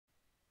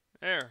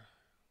There,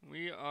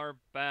 we are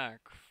back,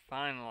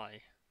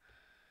 finally.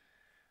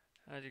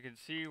 As you can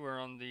see, we're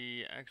on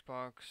the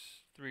Xbox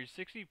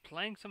 360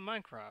 playing some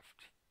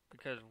Minecraft.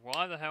 Because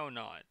why the hell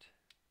not?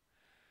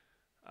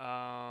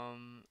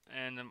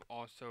 And I'm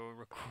also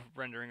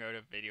rendering out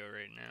a video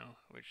right now,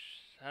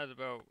 which has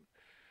about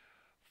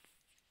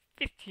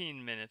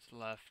 15 minutes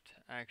left,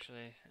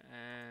 actually.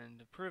 And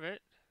to prove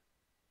it...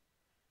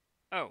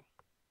 Oh.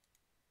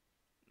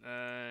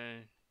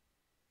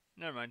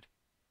 Never mind.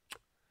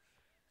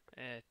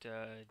 It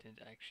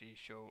didn't actually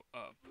show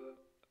up.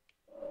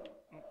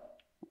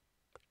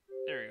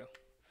 There you go.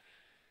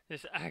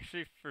 This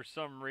actually, for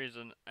some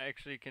reason,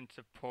 actually can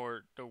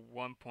support the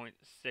 1.6.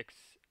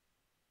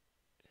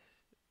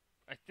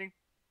 I think.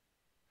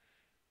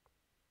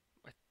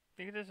 I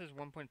think this is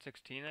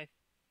 1.16. I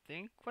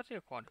think. What's the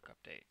aquatic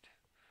update?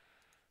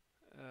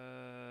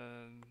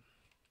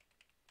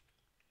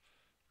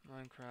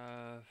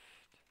 Minecraft.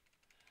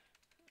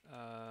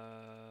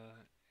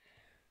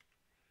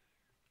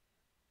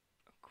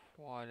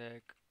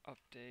 Aquatic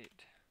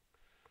update.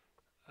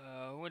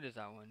 What is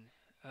that one?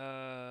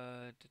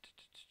 I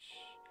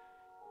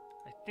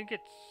think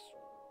it's.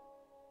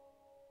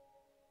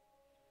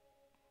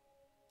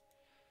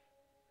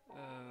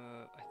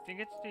 I think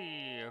it's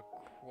the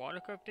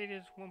aquatic update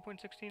is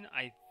 1.16.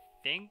 I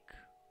think.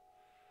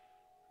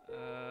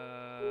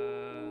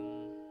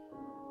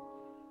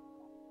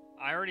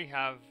 I already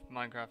have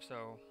Minecraft,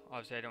 so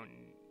obviously I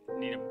don't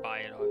need to buy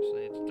it.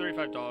 Obviously, it's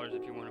 $35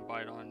 if you want to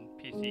buy it on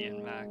PC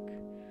and Mac.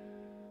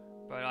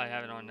 But I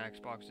have it on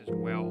Xbox as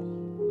well,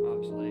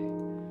 obviously.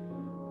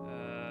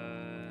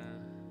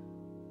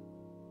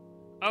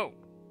 Oh.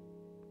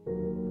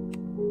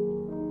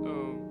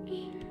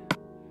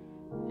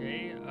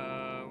 Okay.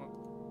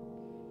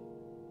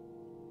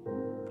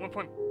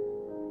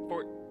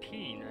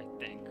 1.14, I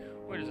think.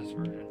 What is this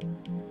version?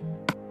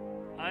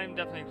 I'm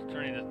definitely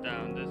turning this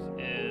down. This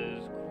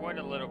is quite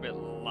a little bit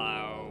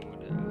loud.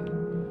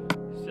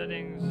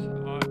 Settings,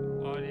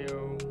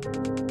 audio.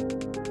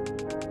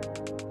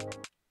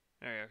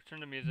 There you go. Turn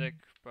the music,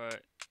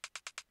 but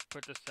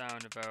put the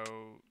sound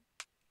about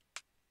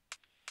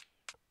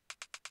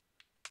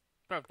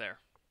there.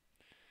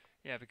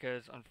 Yeah,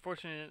 because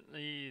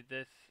unfortunately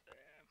this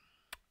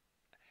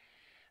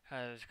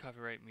has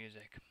copyright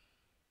music.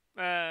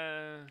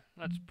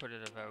 Let's put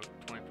it about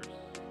 20%.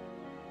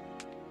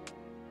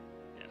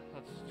 Yeah,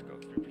 let's go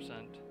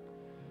 3%.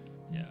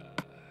 Yeah,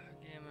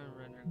 gamma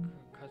render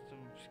custom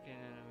skin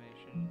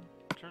animation.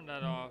 Turn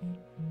that off.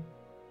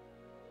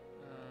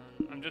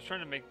 I'm just trying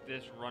to make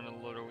this run a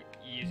little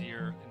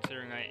easier,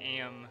 considering I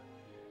am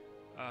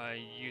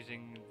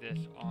using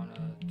this on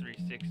a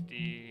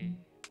 360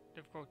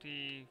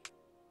 difficulty.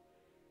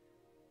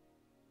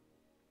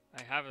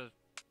 I have a...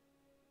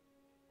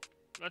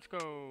 Let's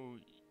go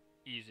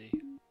easy.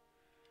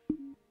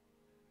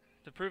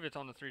 To prove it's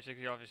on the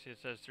 360, obviously it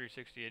says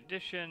 360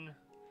 edition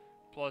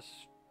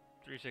plus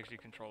 360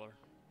 controller.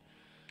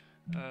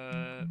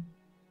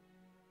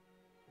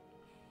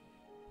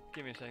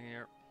 Give me a second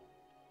here.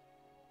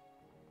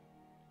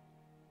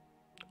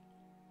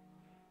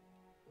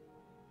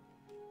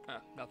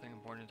 Nothing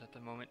important at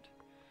the moment.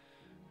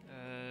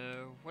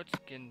 What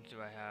skins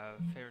do I have?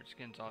 Favorite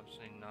skins,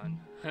 obviously none.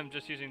 I'm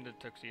just using the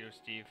Tuxedo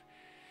Steve,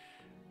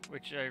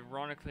 which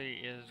ironically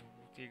is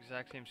the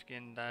exact same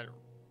skin that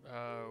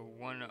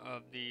one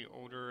of the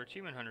older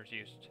achievement hunters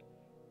used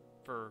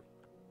for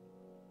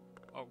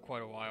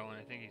quite a while, and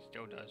I think he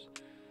still does.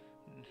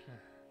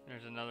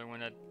 There's another one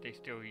that they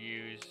still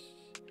use.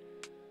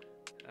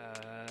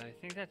 I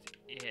think that's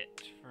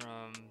it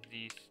from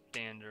the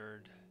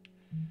standard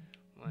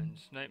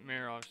ones.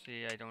 Nightmare,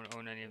 obviously, I don't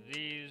own any of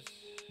these.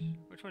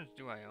 Which ones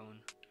do I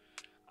own?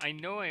 I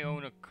know I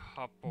own a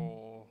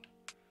couple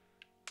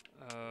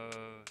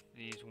of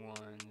these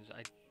ones.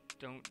 I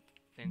don't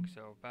think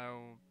so.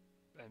 Battle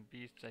and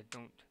Beasts, I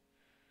don't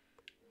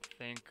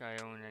think I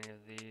own any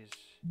of these.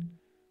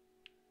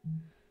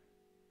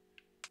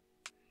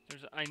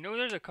 I know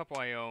there's a couple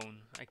I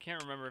own. I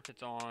can't remember if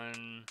it's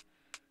on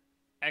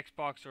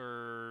Xbox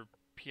or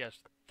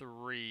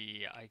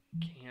PS3. I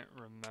can't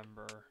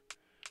remember.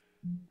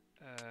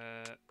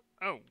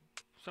 Oh,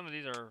 some of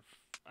these are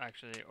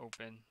actually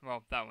open.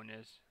 Well, that one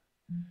is.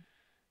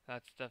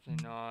 That's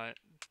definitely not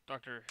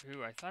Doctor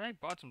Who. I thought I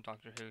bought some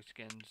Doctor Who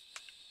skins.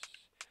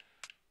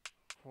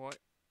 What?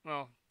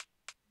 Well,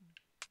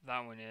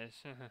 that one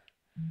is.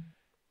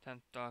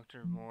 10th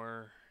Doctor,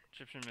 more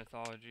Egyptian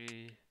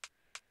mythology.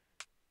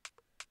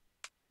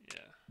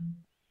 Yeah.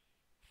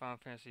 Final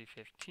Fantasy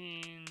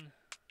 15,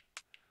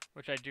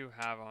 which I do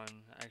have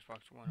on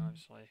Xbox One,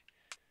 obviously.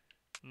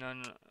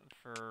 None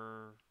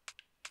for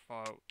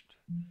Fallout.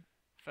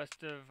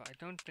 Festive, I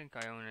don't think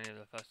I own any of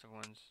the festive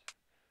ones.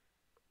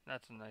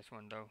 That's a nice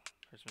one though,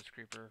 Christmas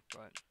Creeper,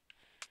 but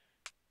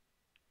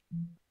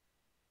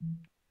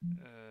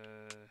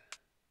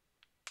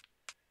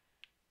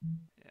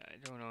yeah, I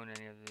don't own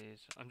any of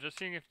these. I'm just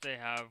seeing if they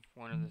have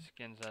one of the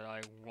skins that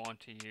I want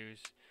to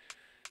use,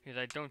 because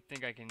I don't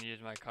think I can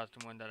use my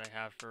custom one that I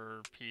have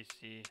for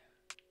PC.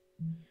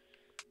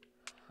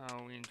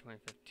 Halloween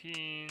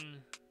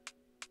 2015.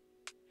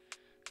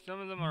 Some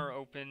of them are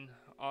open.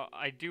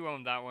 I do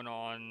own that one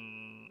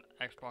on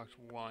Xbox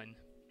One.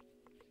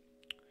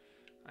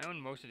 I own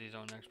most of these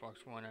on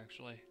Xbox One,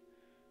 actually.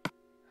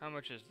 How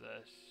much is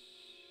this?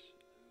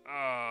 Oh,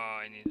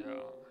 I need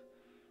to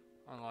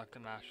unlock the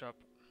mashup.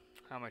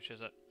 How much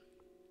is it?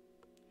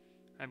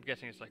 I'm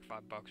guessing it's like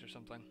 $5 or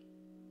something.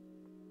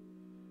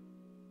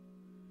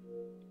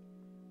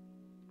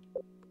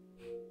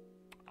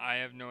 I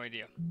have no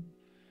idea.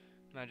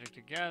 Magic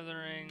the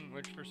Gathering,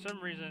 which for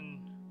some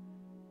reason,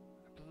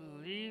 I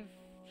believe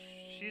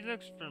she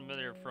looks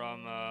familiar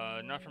from,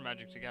 not from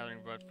Magic the Gathering,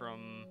 but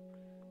from,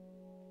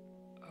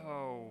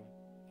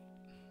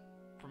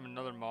 from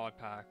another mod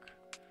pack.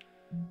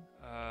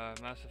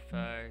 Mass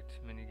Effect,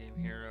 Minigame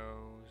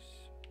Heroes,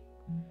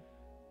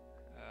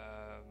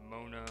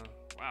 Mona,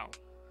 wow.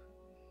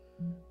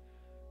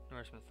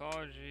 Norse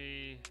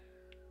Mythology,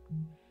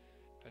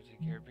 Pirates of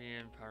the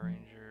Caribbean, Power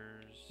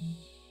Rangers.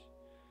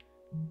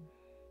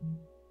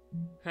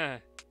 Huh.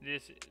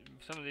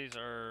 Some of these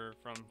are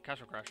from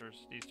Castle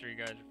Crashers. These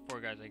four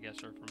guys, I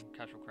guess, are from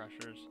Castle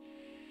Crashers.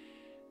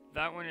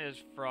 That one is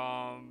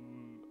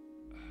from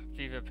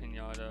Viva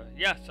Pinata.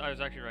 Yes, I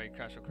was actually right,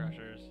 Castle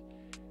Crashers.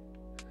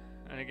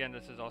 And again,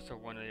 this is also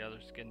one of the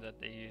other skins that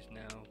they use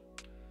now.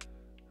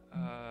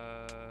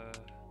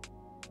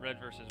 Red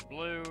versus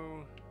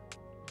Blue,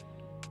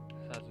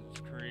 Assassin's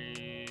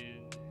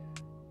Creed,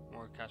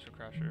 more Castle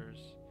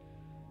Crashers,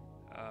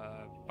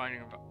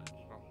 Binding of...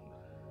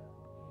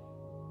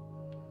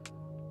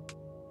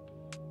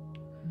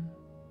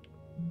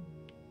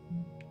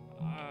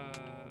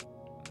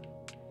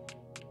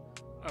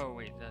 oh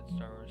wait, that's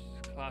Star Wars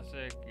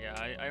Classic. Yeah,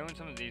 I own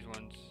some of these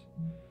ones.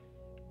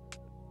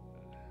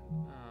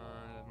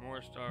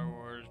 More Star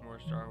Wars,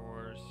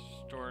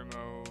 Story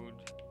Mode,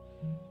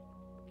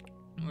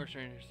 more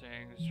Stranger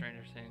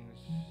Things.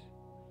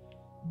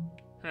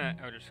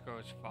 Outer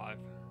Scrolls 5.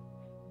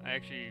 I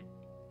actually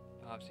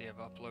obviously have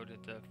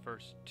uploaded the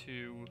first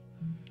two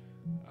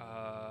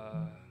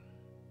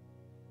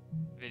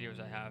videos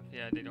I have.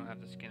 Yeah, they don't have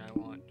the skin I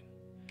want.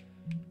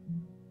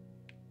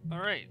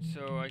 Alright,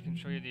 so I can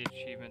show you the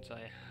achievements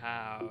I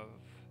have.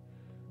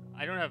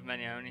 I don't have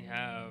many, I only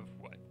have,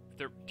 what,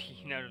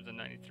 13 out of the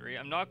 93.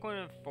 I'm not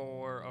going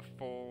for a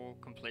full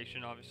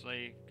completion,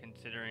 obviously,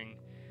 considering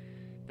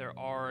there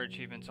are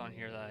achievements on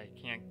here that I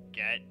can't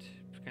get,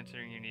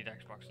 considering you need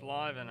Xbox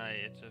Live, and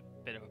it's a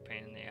bit of a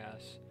pain in the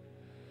ass.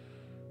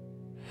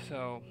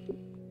 So,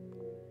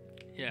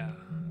 yeah,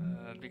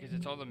 because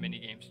it's all the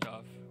minigame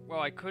stuff.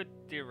 Well, I could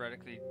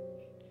theoretically,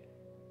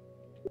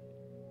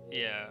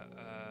 yeah,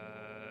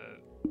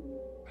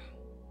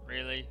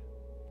 really?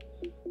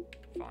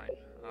 Fine,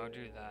 I'll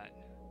do that.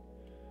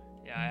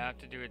 Yeah, I have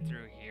to do it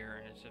through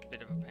here, and it's a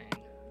bit of a pain.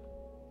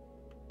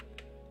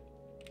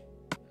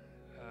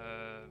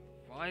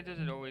 Why does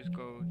it always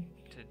go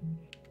to...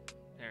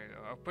 There we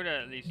go. I'll put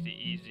at least the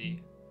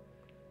easy.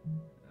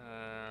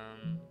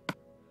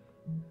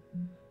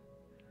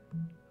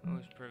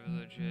 Most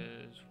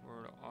privileges,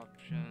 word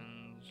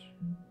options.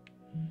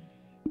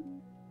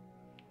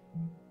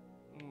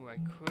 Ooh, I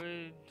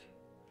could...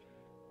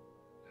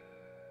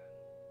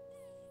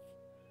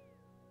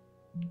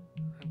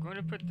 I'm going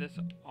to put this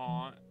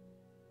on...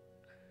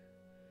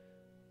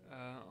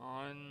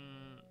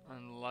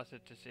 unless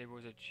it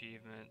disables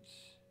achievements.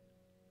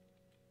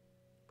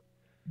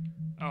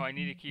 Oh, I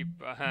need to keep,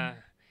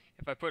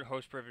 if I put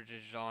host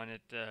privileges on,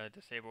 it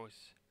disables.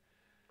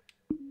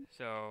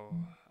 So,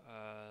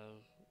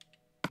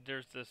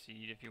 there's the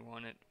seed if you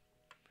want it.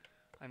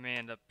 I may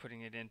end up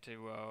putting it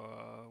into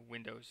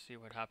Windows, see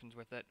what happens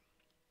with it.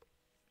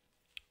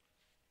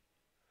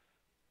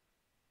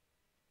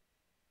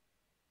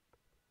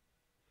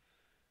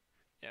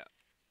 Yeah,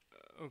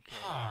 okay.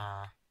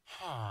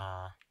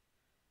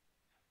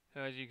 So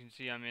as you can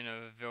see, I'm in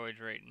a village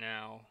right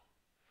now.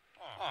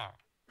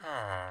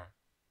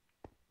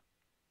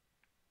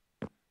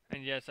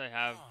 And yes, I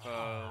have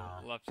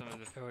left some of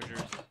the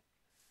villagers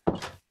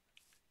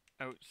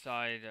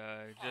outside,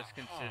 just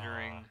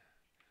considering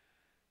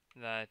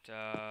that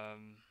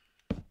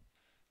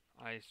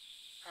I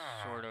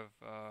sort of...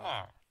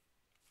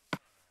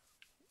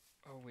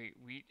 oh wait,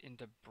 wheat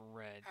into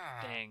bread.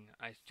 Dang,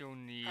 I still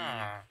need,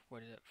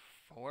 what is it,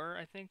 4,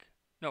 I think?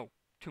 No,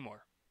 2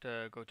 more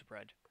to go to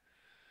bread.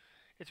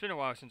 It's been a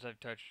while since I've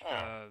touched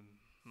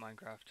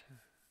Minecraft.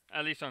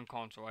 At least on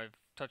console. I've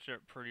touched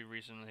it pretty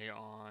recently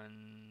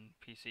on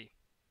PC.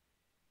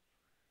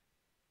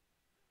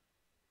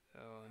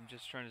 So I'm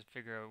just trying to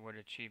figure out what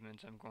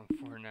achievements I'm going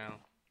for now.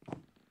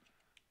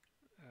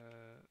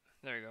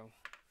 There you go.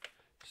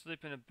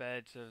 Sleep in a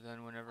bed so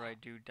then whenever I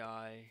do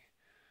die,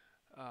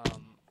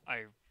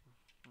 I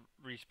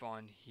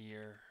respawn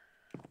here.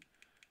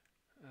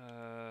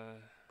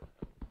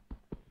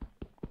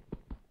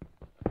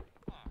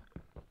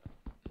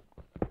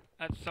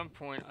 At some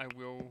point I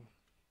will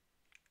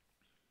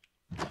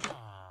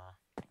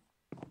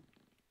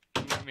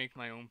make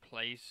my own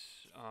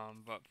place,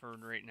 but for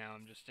right now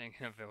I'm just staying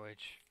in a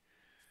village.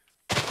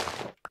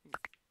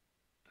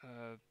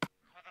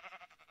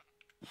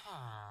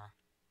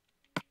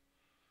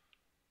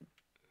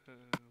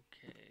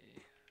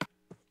 Okay.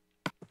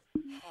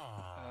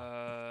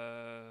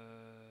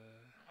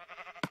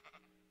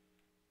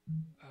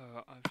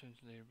 Options,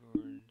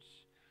 leaderboards.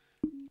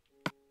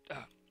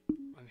 Ah,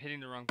 I'm hitting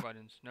the wrong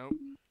buttons. Nope.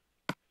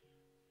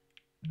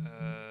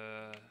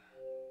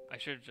 I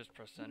should have just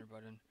pressed center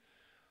button.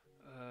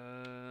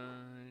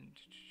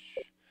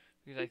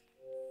 Because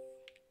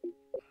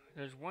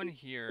there's one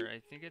here. I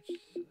think it's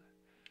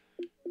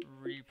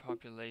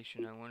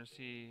repopulation. I want to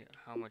see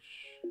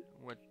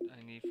what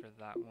I need for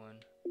that one.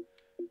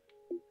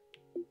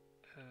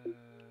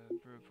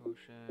 Brew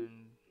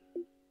potion.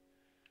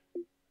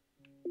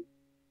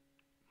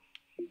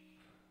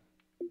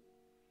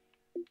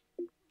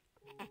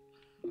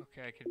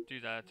 Okay, I could do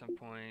that at some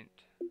point.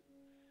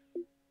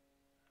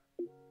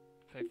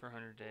 Play for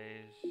 100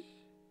 days.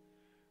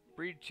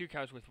 Breed 2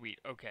 cows with wheat.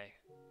 Okay.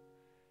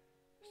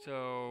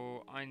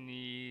 So I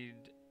need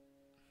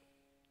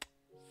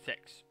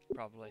 6,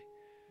 probably.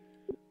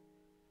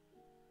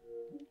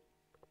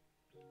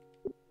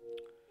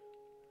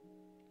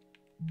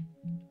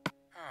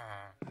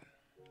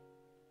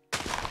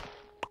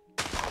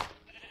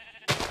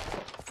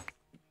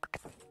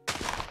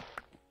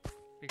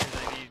 Because I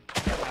need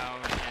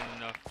cows and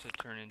enough to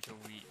turn into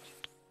wheat.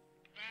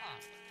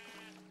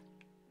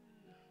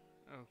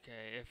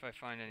 Okay, if I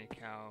find any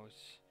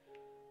cows.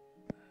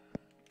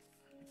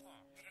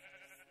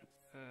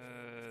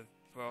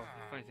 Well,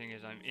 the funny thing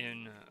is I'm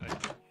in a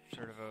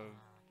sort of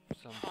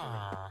some sort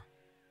of,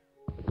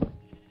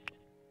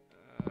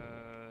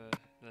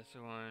 that's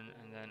the one,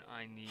 and then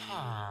I need,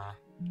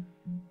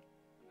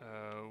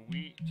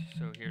 wheat,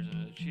 so here's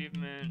an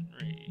achievement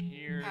right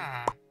here.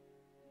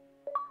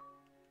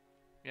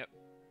 Yep,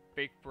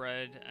 baked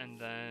bread, and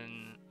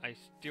then I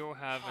still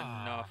have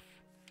enough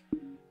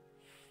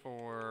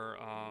for,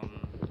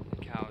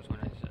 cows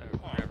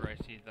whenever I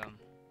see them.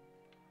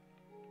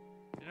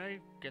 Did I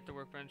get the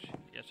workbench?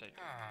 Yes, I did.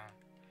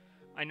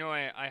 I know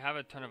I have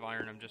a ton of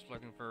iron. I'm just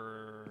looking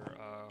for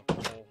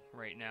coal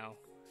right now.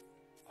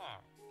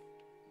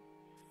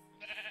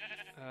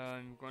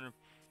 I'm going to...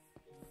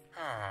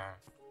 I'm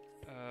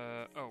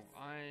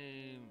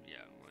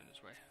going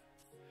this way.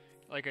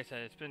 Like I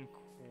said, it's been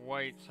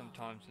quite some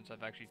time since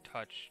I've actually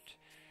touched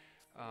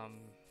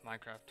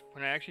Minecraft.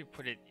 When I actually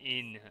put it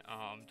in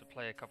to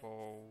play a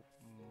couple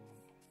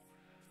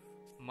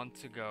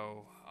months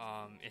ago,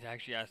 it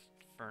actually asked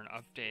for an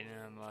update,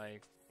 and I'm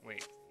like,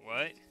 wait,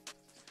 what?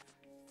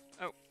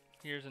 Oh,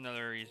 here's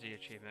another easy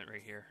achievement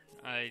right here.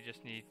 I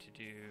just need to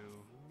do...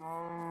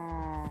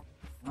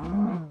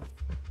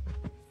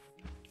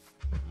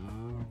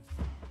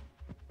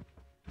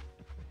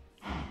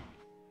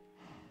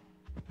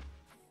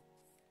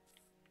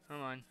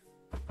 Come on.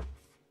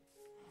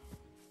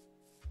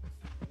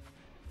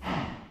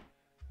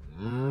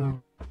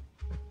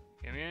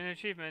 Give me an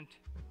achievement.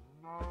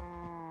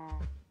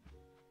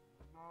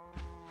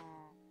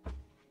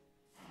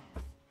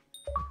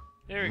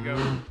 There we go.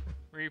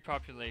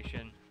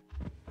 Repopulation.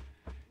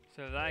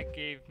 So that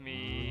gave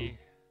me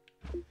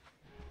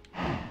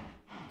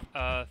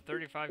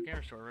 35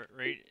 gamer score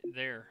right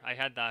there. I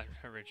had that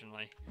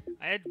originally.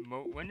 I had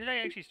when did I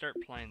actually start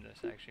playing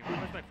this actually?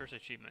 When was my first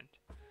achievement?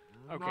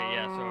 Okay,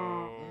 yeah,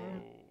 so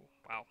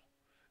wow.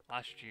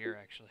 Last year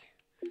actually.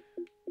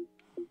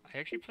 I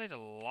actually played a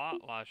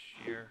lot last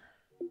year.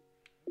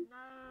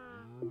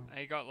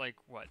 I got like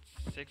what,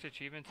 6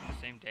 achievements in the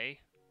same day?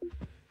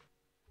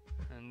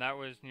 And that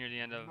was near the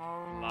end of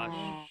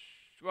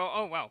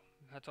oh wow,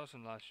 that's also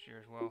last year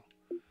as well.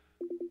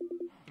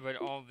 But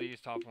all these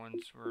top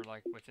ones were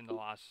like within the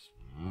last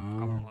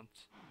couple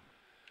months.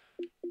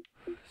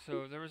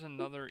 So there was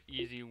another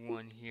easy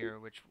one here,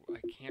 which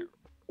I can't...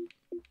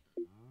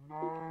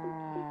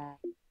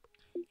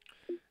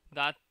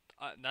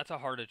 That's a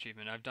hard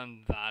achievement. I've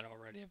done that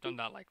already. I've done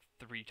that like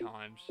 3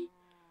 times.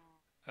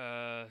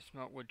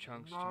 Smelt wood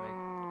chunks to make...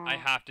 I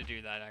have to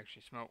do that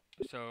actually, smelt.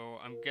 So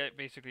I'm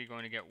basically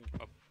going to get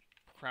a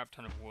crap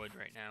ton of wood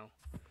right now.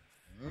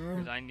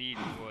 Because I need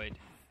wood.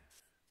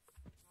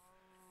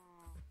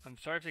 I'm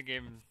sorry if the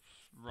game's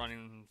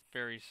running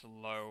very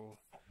slow.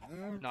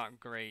 Not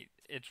great.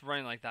 It's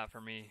running like that for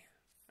me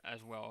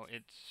as well.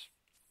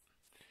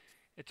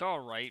 It's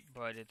alright,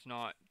 but it's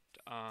not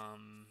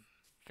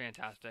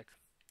fantastic.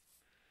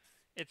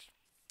 It's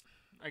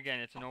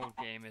an old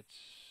game. It's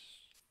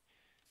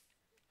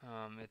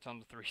on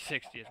the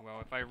 360 as well.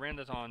 If I ran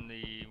this on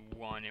the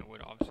 1, it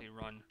would obviously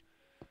run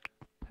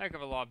a heck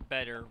of a lot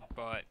better,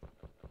 but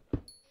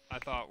I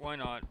thought, why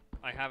not?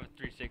 I have a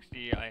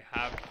 360, I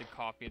have the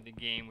copy of the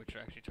game, which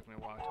actually took me a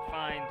while to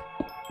find.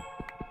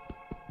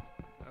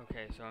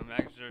 Okay, so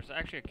there's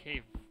actually a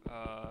cave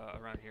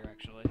around here,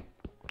 actually.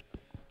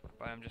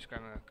 But I'm just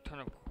grabbing a ton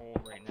of coal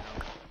right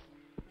now.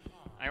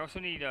 I also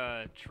need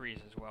trees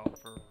as well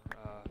for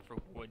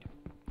wood.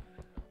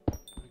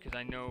 Because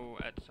I know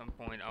at some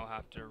point I'll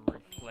have to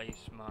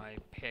replace my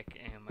pick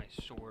and my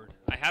sword.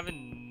 I have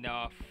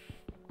enough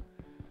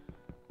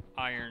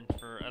iron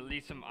for at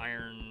least some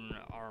iron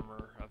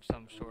armor of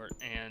some sort,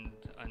 and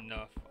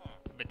enough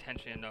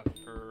potentially enough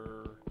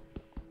for...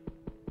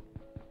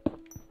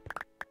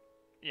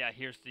 Yeah,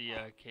 here's the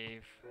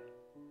cave.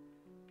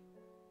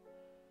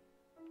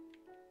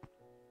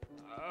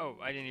 Oh,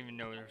 I didn't even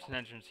know there was an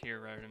entrance here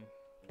rather than...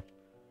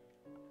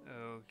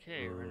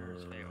 Okay, render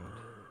has failed.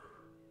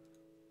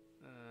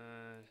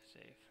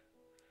 Save.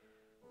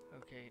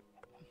 Okay.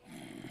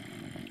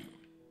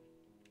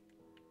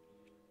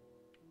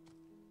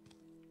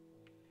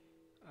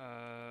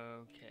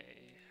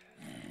 Okay.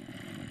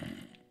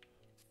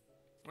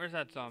 Where's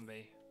that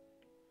zombie?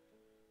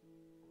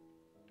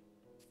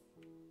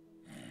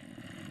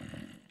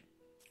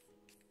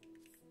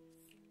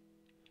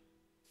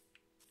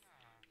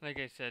 Like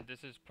I said,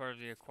 this is part of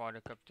the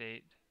aquatic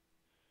update.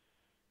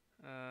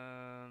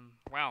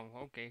 Wow,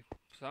 okay.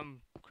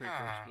 Some creeper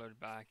exploded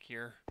back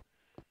here.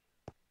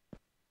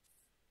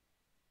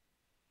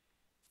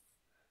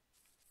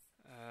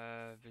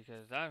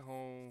 Because that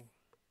hole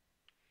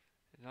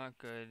is not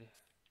good.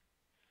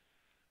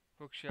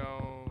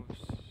 Bookshelves.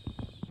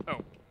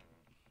 Oh.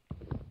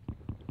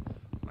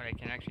 What I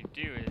can actually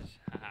do is,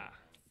 haha.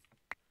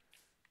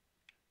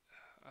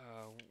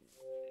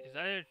 Is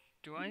that a,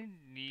 do I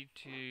need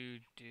to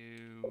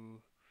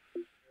do...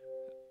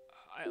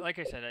 like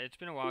I said, it's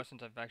been a while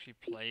since I've actually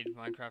played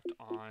Minecraft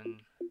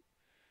on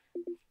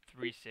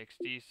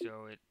 360,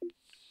 so it's...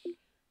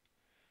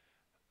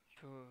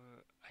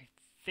 I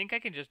think I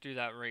can just do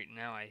that right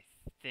now, I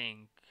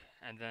think,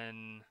 and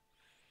then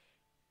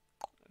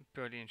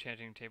build the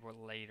enchanting table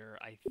later,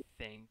 I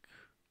think.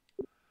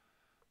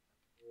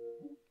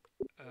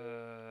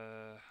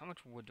 How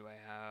much wood do I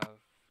have?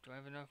 Do I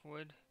have enough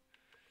wood?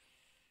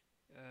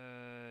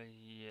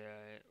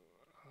 Yeah.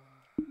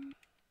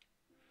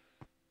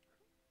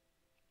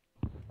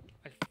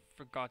 I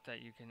forgot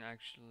that you can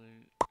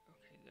actually...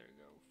 Okay, there we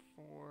go.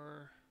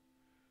 4...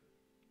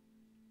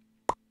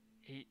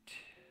 8...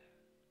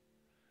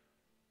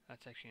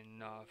 That's actually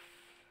enough.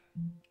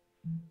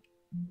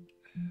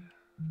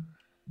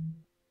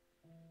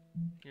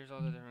 Here's all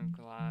the different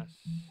glass.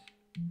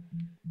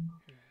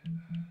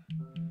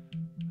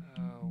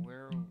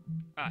 Where...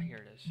 Ah, here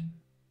it is.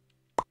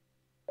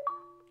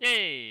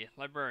 Yay!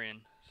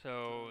 Librarian.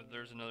 So,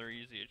 there's another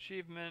easy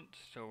achievement.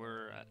 So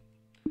we're at...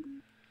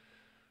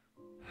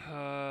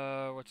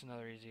 what's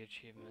another easy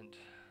achievement?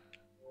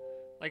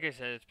 Like I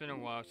said, it's been a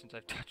while since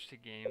I've touched the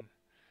game.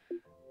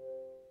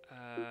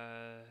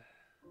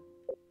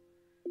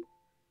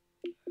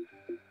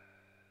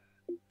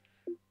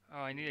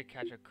 Oh, I need to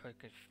catch a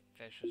cooked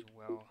fish as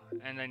well.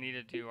 And I need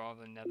to do all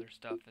the nether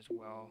stuff as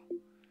well.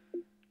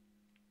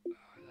 Oh,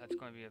 that's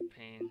going to be a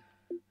pain.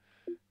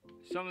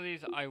 Some of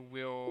these I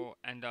will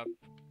end up...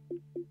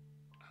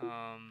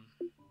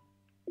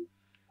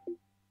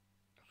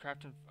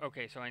 crafting...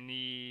 Okay, so I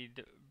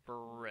need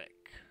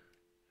brick.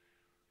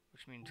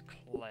 Which means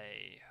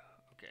clay.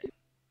 Okay.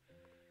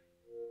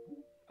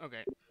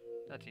 Okay,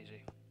 that's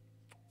easy.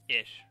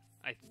 Ish.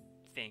 I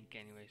think,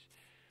 anyways.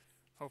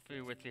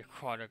 Hopefully with the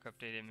aquatic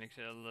update it makes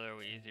it a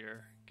little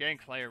easier. Getting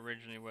clay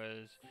originally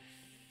was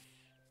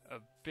a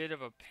bit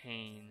of a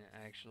pain,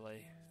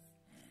 actually.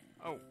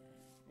 Oh,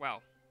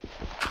 wow.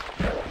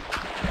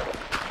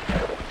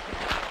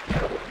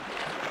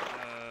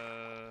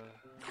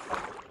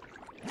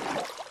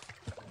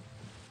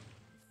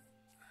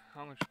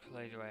 How much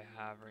clay do I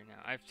have right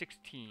now? I have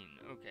 16,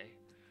 okay.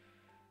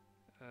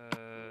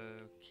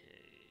 Okay,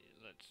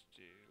 let's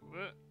do...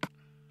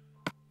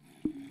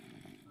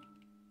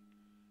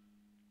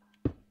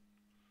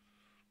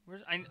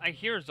 I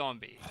hear a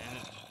zombie,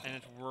 and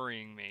it's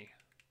worrying me.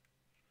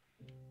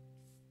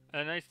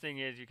 And the nice thing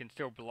is you can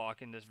still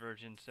block in this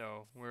version,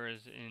 so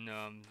whereas in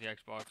the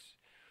Xbox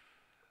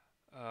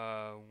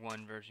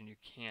One version you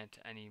can't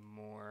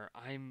anymore.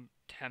 I'm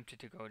tempted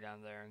to go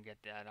down there and get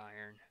that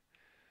iron.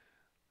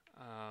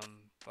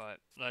 But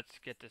let's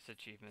get this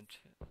achievement.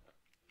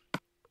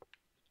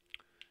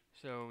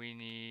 So we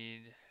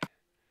need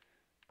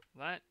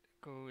that.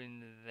 Go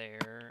in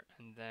there,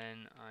 and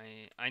then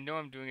I know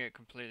I'm doing it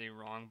completely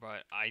wrong,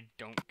 but I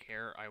don't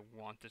care. I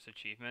want this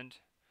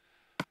achievement.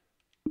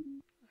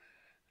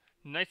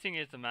 The nice thing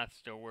is the math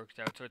still works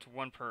out, so it's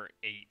 1 per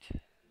 8.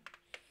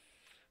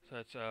 So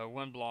it's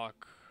 1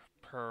 block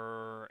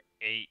per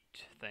 8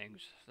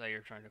 things that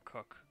you're trying to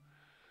cook.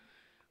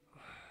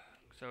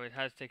 So it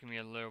has taken me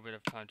a little bit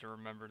of time to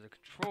remember the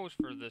controls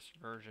for this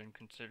version,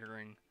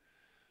 considering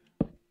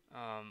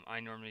I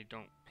normally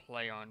don't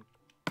play on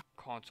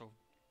console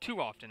too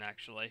often,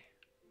 actually.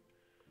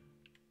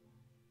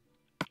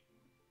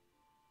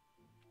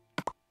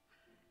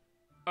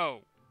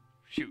 Oh,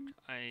 shoot.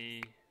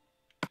 I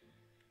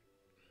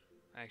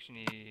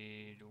actually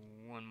need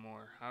one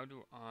more. How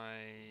do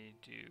I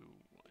do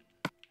one?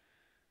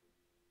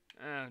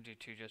 I'll do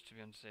 2 just to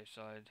be on the safe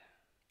side.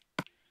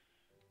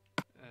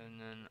 And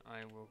then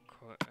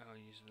I'll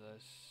use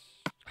this.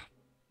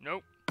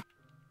 Nope.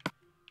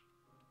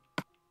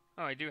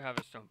 Oh, I do have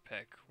a stone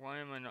pick. Why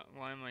am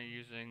I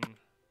using...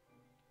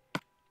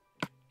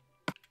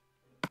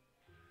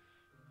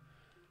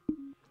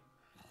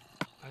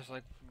 I was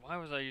like, why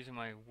was I using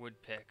my wood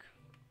pick?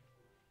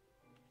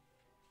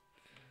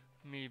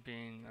 Me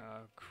being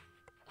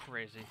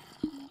crazy.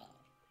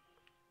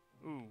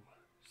 Ooh,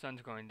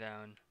 sun's going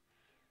down.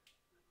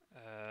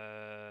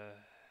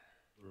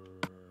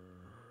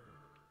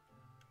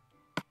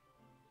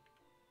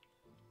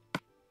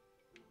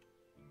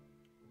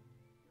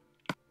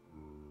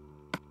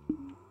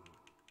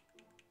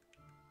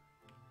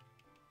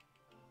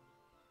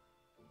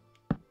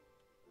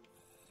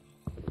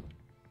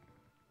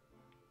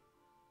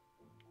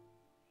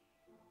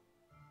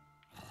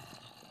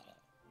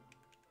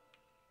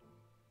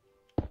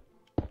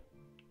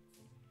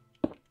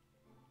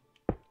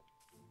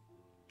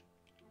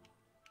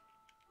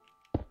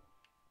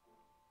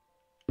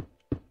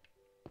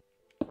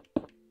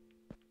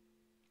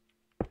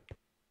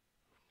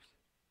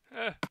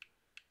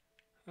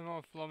 I'm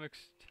all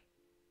flummoxed.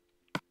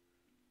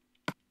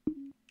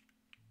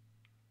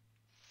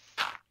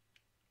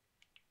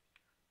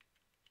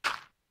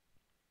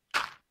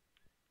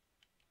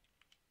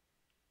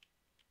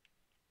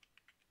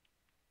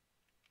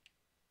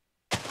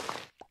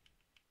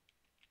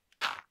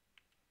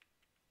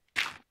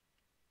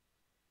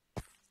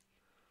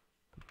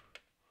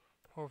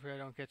 Hopefully I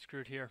don't get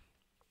screwed here.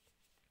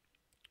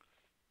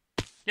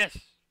 Yes!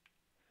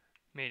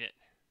 Made it.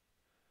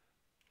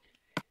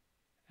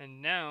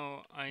 And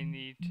now I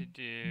need to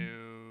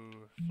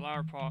do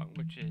flower pot,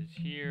 which is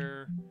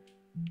here.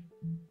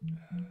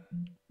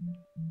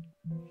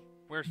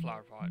 Where's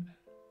flower pot?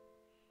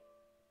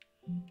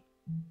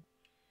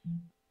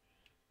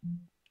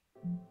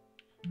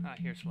 Ah,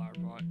 here's flower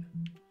pot.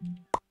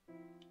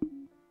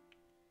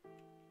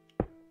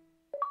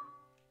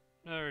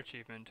 Another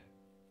achievement.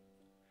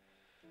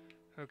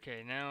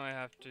 Okay, now I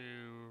have to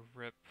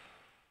rip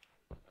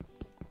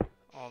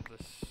all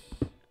this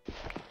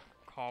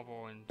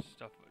cobble and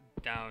stuff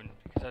down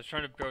because I was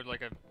trying to build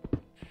like a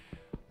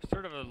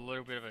sort of a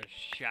little bit of a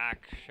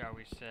shack, shall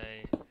we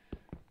say.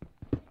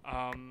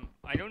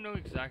 I don't know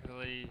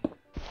exactly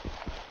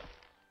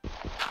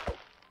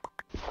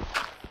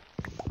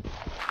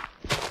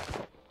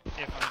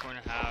if I'm going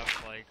to have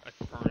like a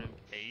permanent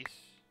base.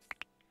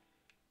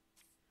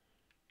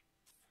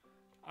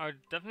 I would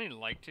definitely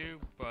like to,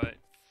 but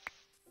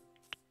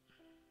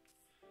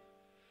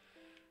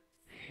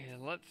yeah,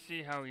 let's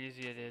see how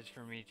easy it is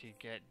for me to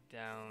get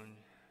down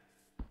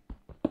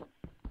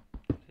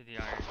to the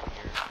iron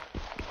here.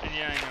 And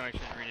yeah, I know I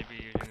should really be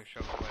using a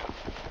shovel, but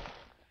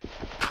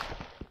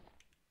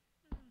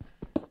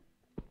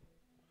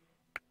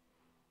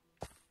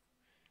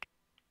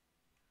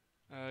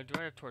do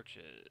I have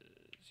torches?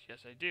 Yes,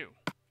 I do.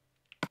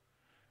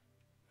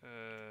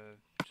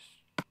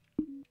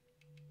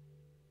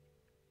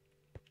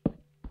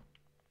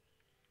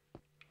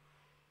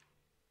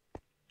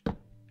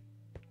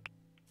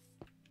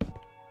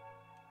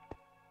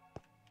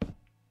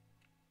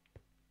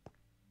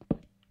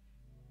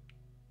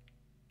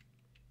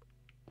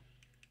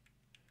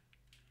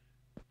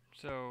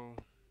 So,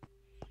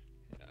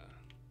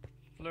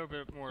 a little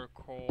bit more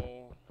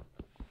coal.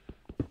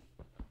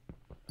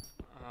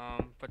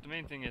 But the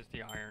main thing is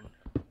the iron.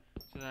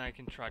 So then I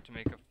can try to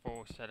make a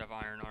full set of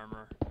iron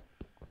armor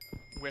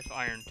with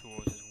iron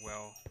tools as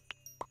well.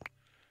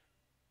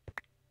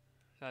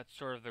 That's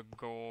sort of the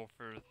goal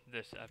for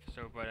this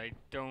episode, but I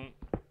don't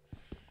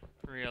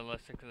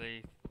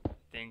realistically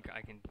think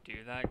I can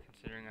do that,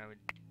 considering I would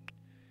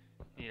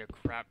need a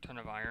crap ton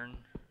of iron.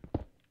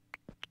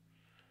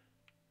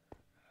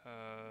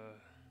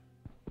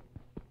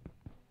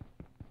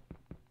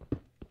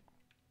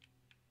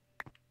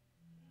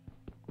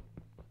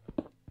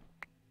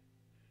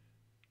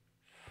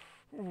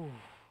 Ooh.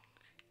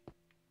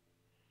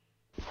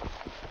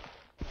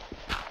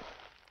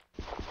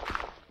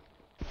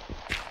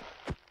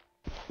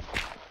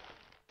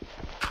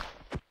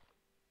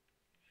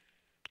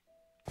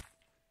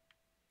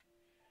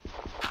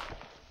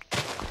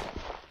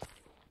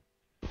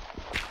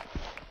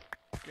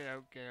 Get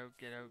out, get out,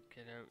 get out,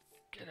 get out,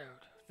 get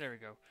out. There we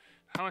go.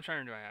 How much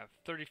iron do I have?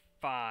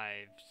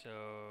 35, so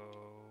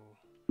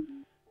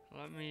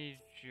let me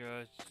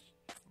just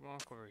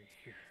walk over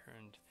here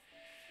and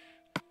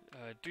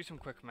do some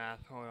quick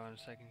math. Hold on a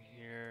second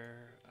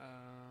here.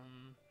 How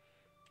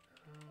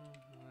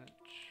much?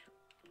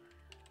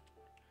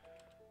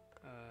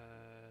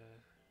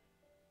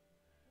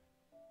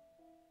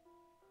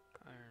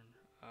 Iron.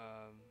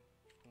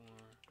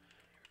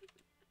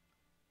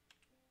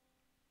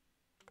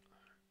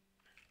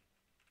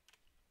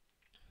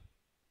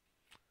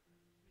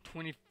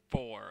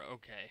 24.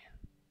 Okay.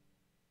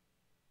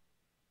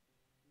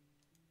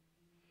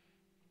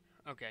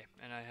 Okay,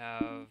 and I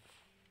have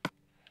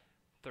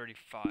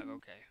 35.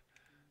 Okay.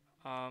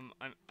 I'm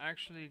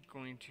actually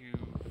going to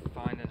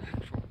find an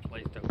actual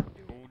place to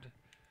build,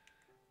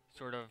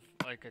 sort of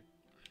like a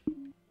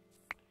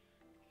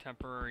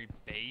temporary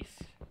base,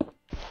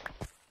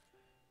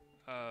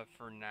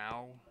 for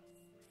now.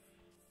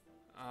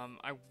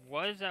 I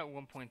was at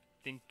one point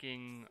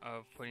thinking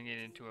of putting it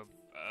into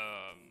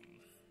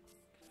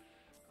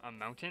a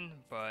mountain,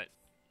 but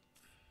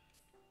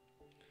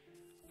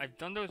I've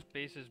done those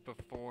bases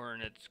before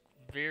and it's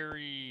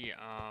very,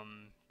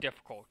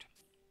 difficult.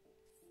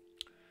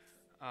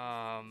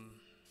 to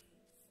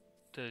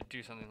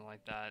do something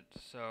like that.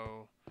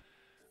 So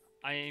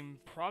I'm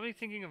probably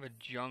thinking of a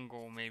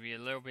jungle, maybe a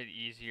little bit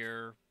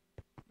easier,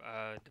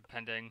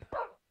 depending.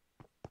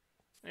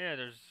 Yeah,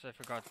 I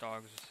forgot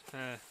dogs.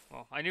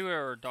 Well, I knew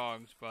there were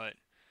dogs, but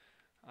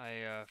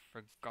I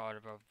forgot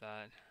about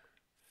that.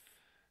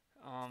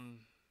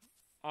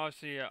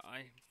 Obviously,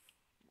 I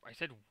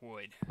said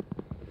wood.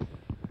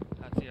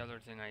 That's the other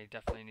thing I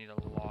definitely need a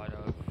lot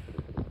of.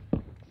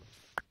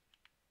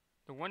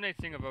 The one nice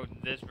thing about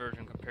this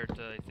version compared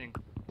to, I think,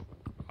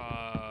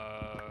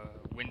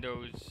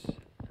 Windows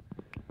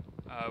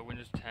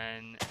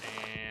 10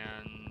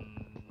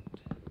 and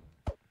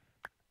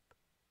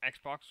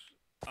Xbox,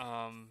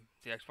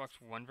 the Xbox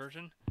One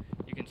version,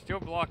 you can still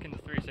block in the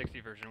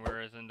 360 version,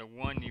 whereas in the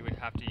one you would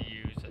have to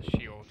use a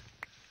shield,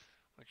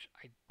 which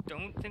I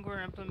don't think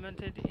were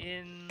implemented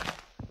in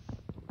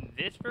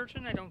this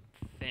version. I don't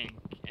think,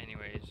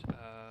 anyways.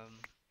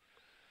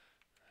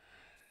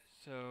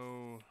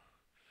 So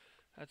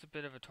that's a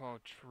bit of a tall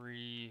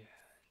tree.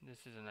 This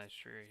is a nice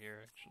tree right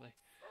here, actually.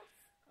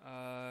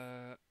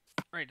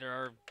 Right, there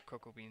are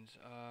cocoa beans.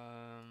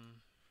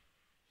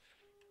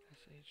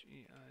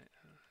 SHEI,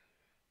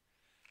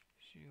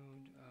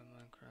 Shield,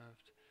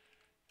 Minecraft,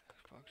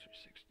 Xbox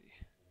 360.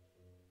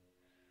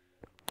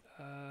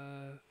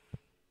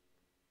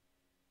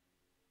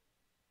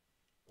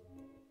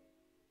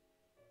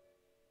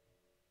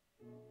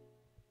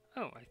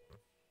 Oh,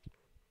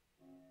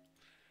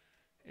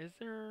 is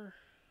there?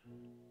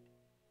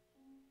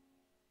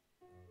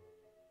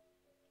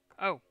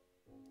 Oh,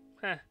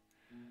 heh.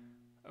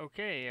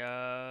 Okay,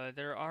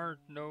 there are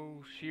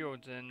no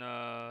shields in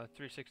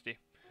 360.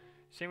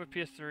 Same with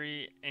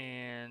PS3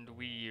 and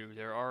Wii U.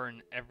 There are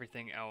in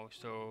everything else.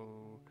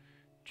 So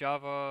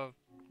Java,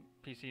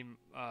 PC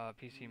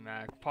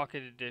Mac,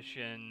 Pocket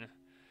Edition,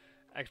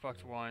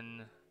 Xbox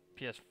One,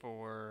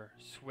 PS4,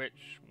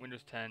 Switch,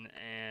 Windows 10,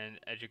 and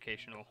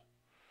educational.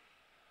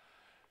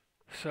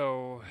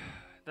 So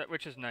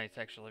which is nice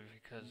actually,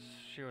 because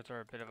shields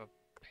are a bit of a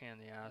pain in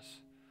the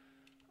ass.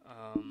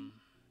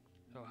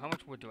 So how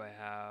much wood do I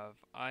have?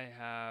 I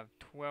have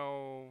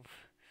 12.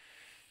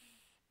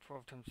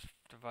 12 times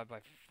divided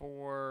by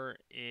 4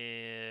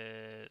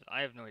 is...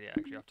 I have no idea,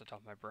 actually, off the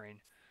top of my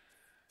brain.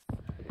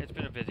 It's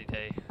been a busy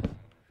day.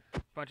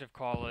 Bunch of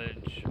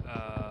college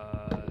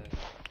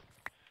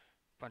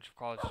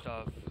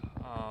stuff.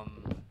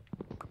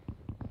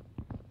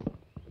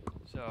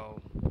 So...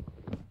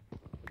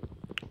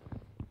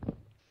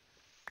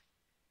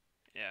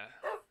 yeah.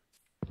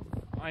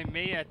 I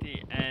may, at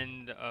the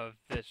end of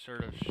this,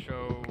 sort of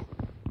show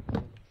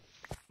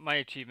my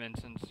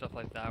achievements and stuff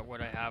like that,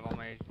 what I have on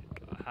the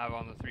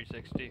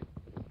 360.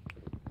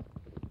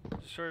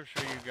 Sort of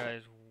show you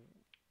guys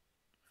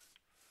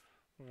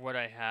what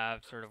I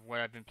have, sort of what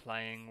I've been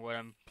playing, what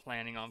I'm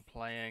planning on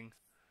playing.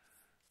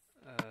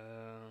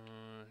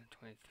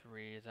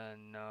 23, is that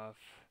enough?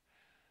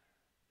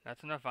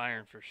 That's enough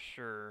iron for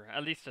sure,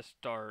 at least to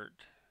start.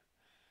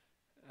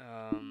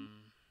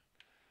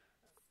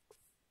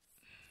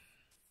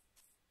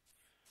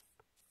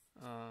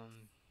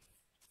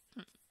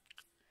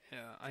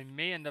 Yeah, I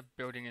may end up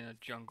building in a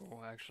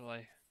jungle,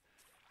 actually.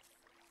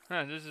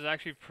 Huh, this is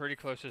actually pretty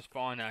close to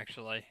spawn,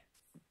 actually.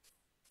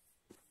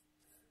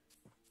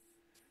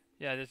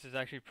 Yeah, this is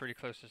actually pretty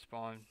close to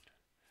spawn.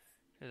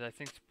 Because I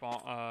think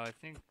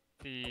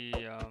the,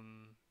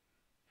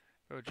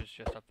 village is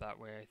just up that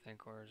way, I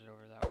think, or is it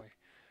over that way?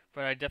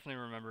 But I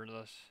definitely remember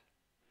this.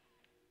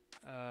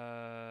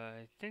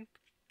 I think...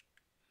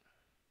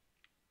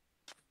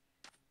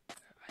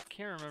 I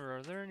can't remember.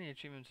 Are there any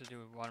achievements to do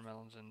with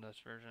watermelons in this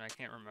version? I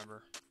can't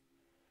remember.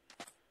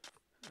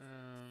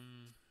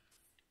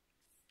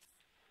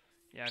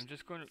 Yeah, I'm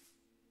just going to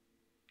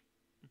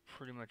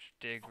pretty much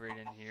dig right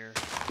in here.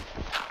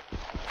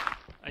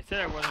 I said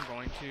I wasn't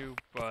going to,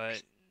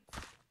 but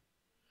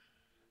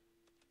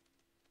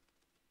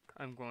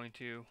I'm going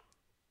to.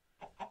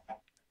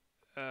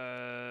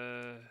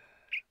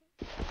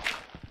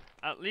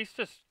 At least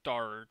to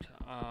start,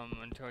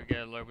 until I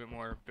get a little bit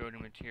more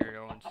building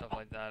material and stuff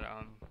like that.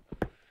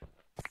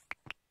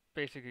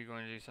 Basically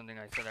going to do something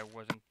I said I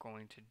wasn't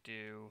going to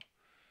do.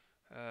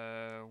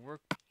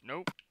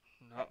 Nope,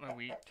 not my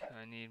wheat.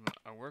 I need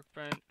a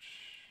workbench.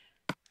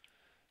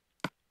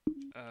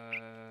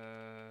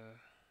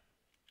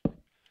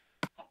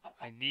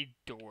 I need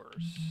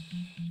doors.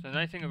 The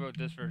nice thing about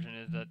this version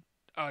is that,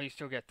 oh, you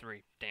still get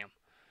 3. Damn.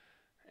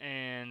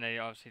 And they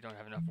obviously don't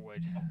have enough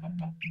wood.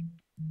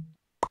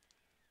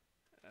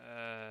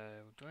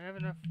 Do I have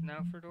enough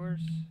now for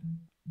doors?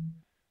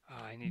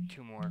 Oh, I need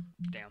 2 more.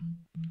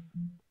 Damn.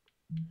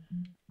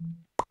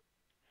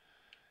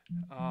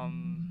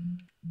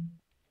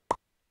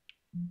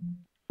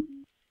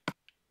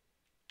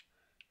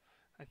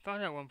 I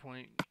thought at one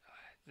point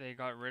they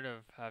got rid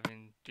of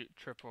having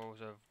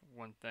triples of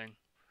one thing,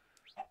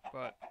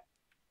 but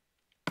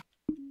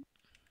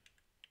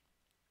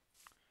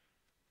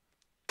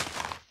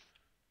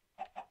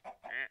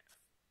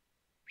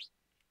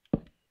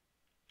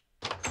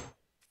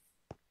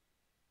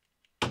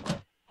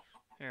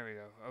There we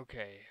go.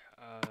 Okay.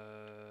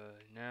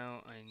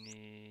 Now I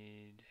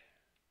need...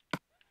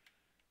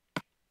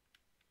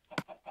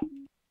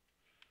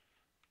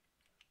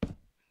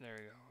 There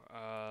we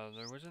go.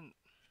 There wasn't...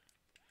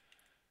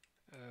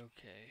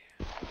 Okay.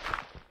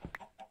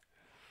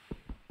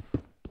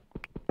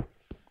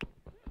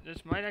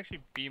 This might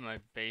actually be my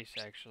base,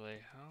 actually.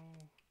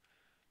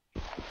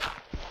 How...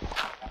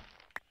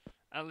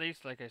 At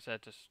least, like I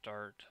said, to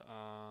start.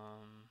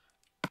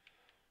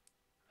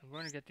 I'm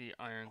going to get the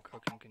iron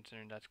cooking,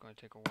 considering that's going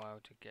to take a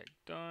while to get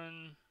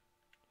done.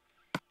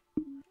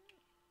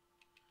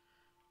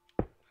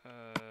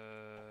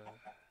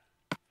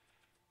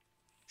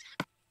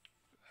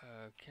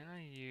 Can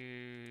I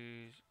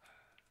use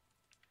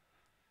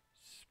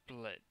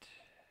split?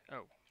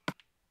 Oh.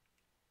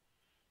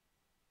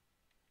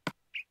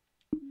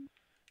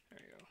 There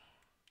you go.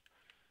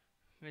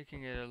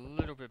 Making it a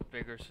little bit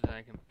bigger so that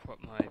I can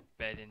put my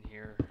bed in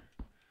here.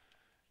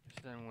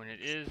 So then when it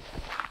is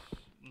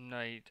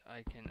night,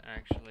 I can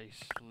actually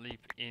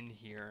sleep in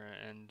here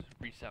and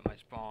reset my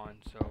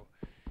spawn. So,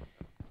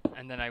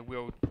 and then I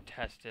will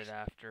test it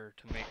after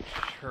to make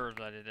sure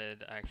that it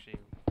did actually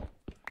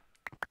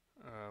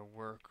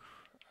work.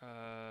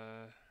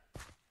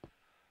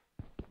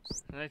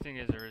 The nice thing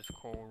is there is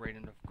coal right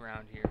in the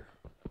ground here.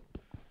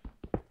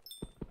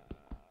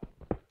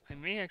 I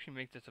may actually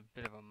make this a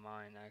bit of a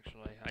mine,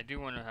 actually. I do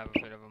want to have a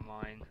bit of a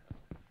mine,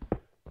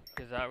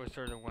 because that was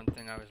sort of one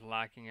thing I was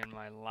lacking in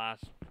my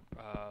last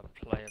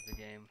play of the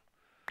game.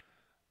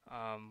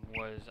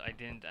 Was I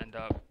didn't end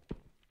up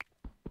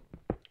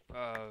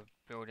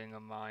building a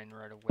mine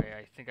right away.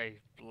 I think I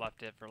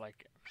left it for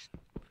like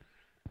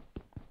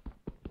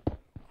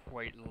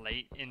quite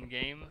late in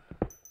game.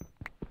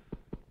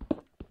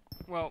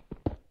 Well,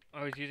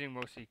 I was using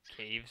mostly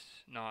caves,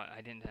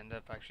 I didn't end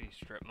up actually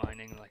strip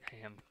mining like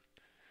I am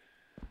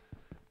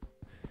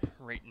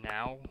right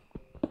now.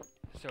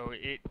 So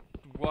it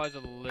was a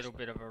little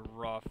bit of a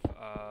rough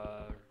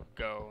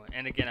go.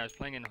 And again, I was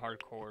playing in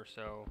hardcore,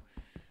 so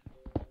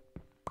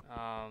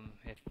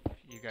if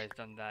you guys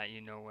done that, you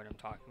know what I'm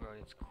talking about.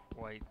 It's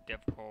quite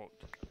difficult.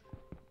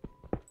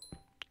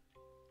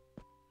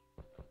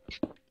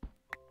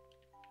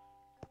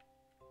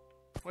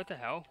 What the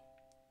hell?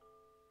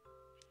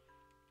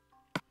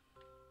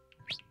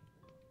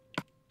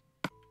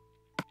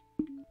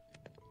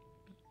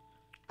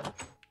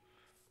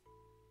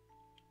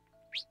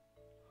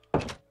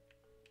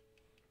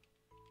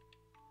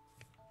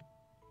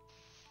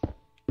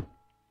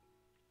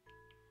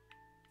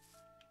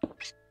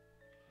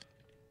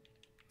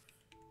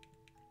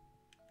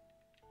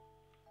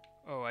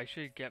 Oh, I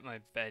should get my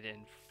bed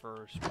in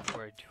first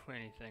before I do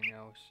anything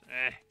else.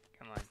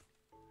 Come on.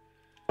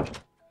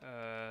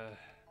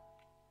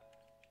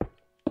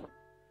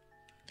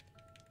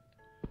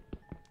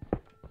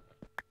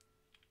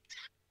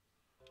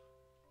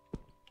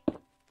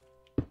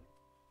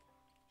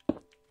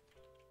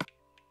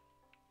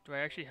 Do I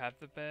actually have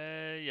the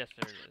bed? Yes,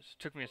 there it is.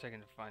 Took me a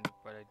second to find it,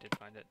 but I did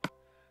find it.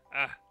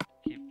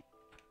 Keep...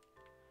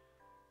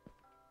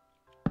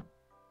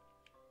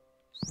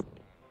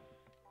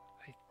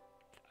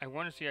 I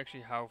want to see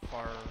actually how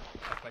far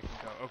up I can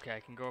go. Okay,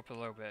 I can go up a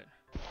little bit.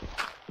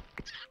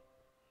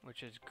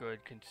 Which is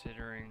good,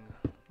 considering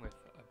with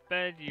a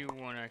bed you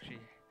want to actually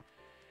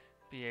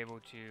be able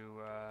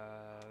to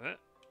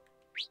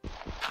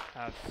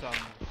have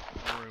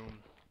some room.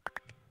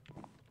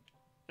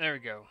 There we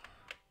go.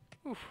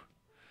 Oof.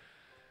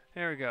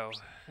 There we go.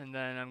 And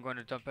then I'm going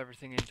to dump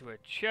everything into a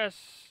chest,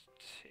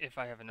 if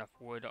I have enough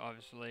wood,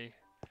 obviously.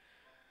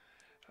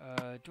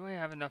 Do I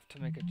have enough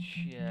to make a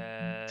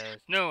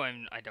chest? No, I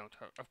don't.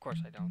 Of course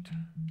I don't.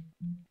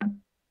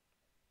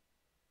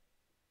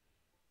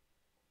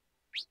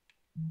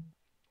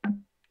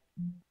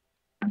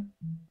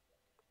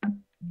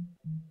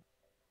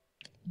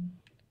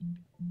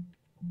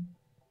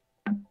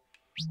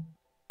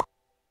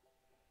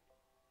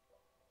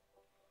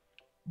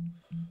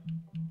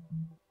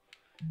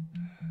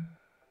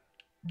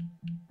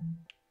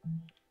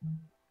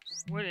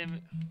 What am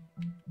it?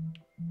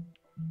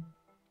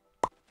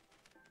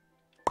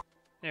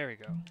 There we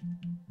go.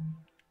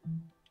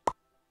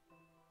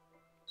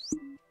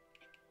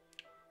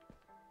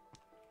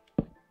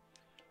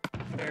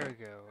 There we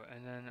go.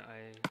 And then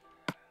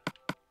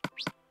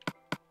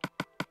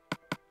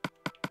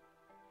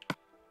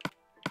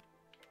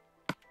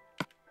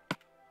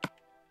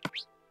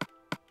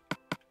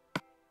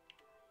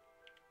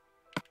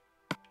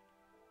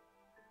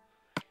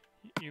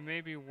you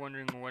may be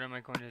wondering what am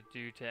I going to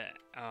do to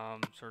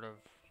sort of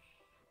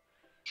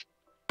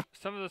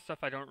some of the stuff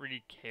I don't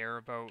really care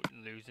about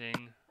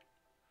losing.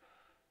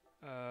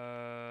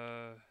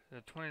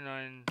 The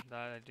 29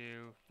 that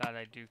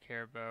I do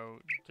care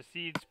about. The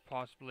seeds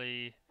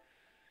possibly.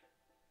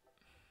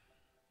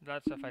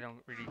 That stuff I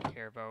don't really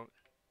care about.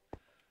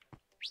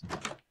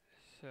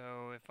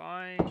 So if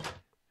I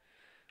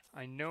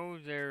know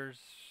there's,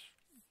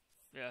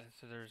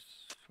 so there's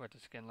what the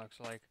skin looks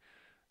like.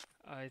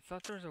 I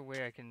thought there was a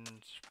way I can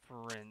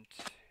sprint.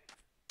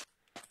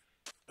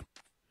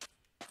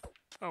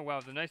 Oh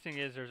wow, the nice thing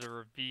is there's a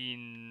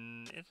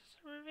ravine. Is this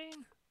a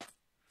ravine?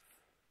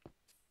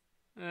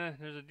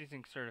 There's a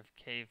decent sort of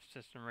cave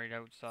system right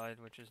outside,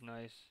 which is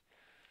nice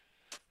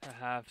to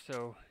have.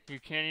 So you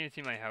can't even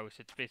see my house.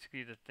 It's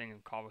basically the thing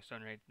of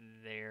cobblestone right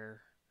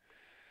there.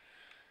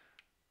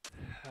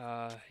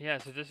 Yeah,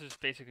 so this is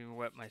basically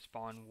what my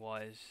spawn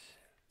was.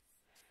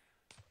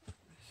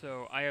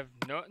 So I have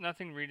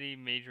nothing really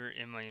major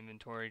in my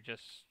inventory,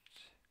 just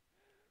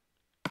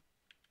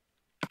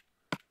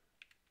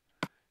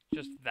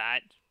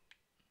that,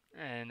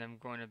 and I'm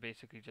going to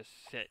basically just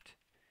sit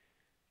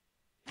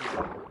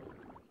here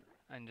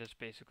and just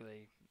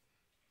basically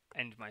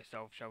end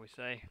myself, shall we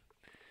say,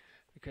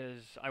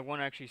 because I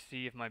want to actually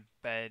see if my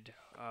bed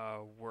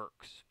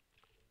works.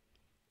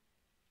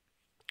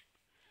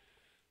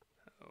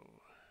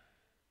 Oh,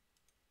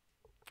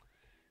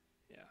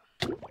 yeah.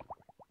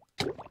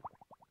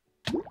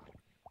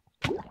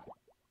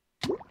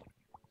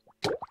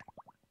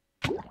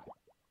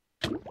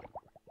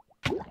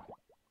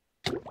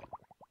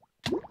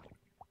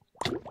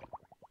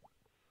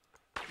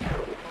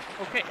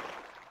 Okay.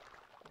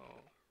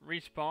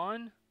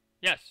 Respawn?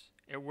 Yes,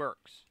 it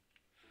works.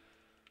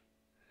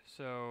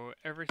 So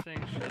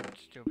everything should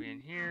still be in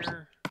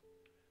here.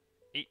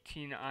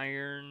 18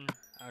 iron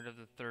out of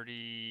the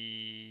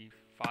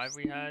 35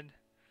 we had.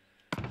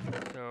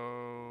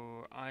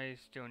 So I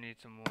still need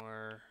some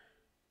more.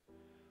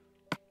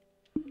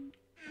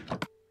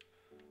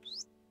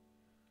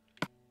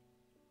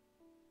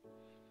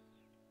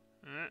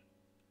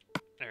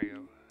 There we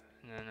go.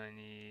 And then I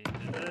need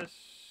this.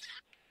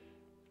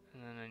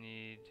 And then I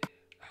need...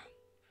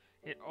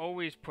 It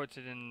always puts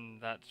it in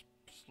that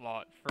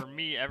slot. For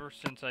me, ever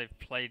since I've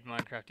played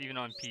Minecraft, even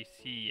on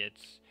PC,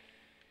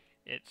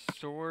 it's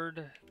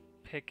sword,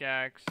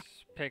 pickaxe,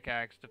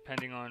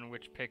 depending on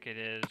which pick it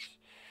is,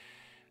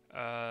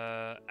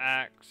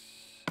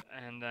 axe,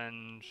 and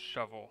then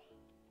shovel.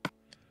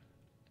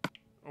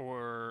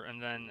 And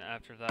then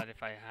after that,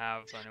 if I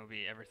have, then it'll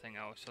be everything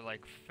else. So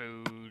like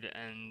food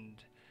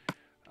and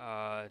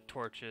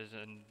torches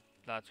and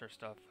that sort of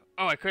stuff.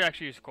 Oh, I could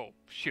actually use coal.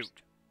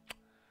 Shoot.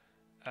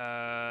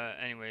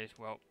 Anyways,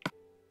 well,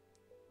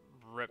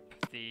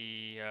 rip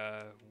the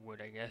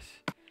wood, I guess.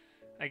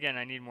 Again,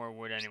 I need more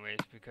wood anyways,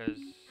 because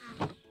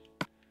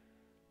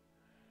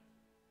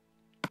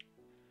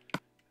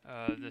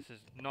this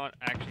is not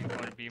actually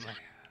going to be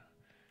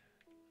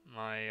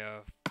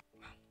my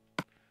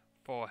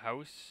full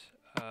house.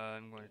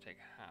 I'm going to take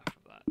half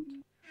of that.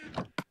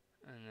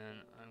 And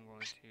then I'm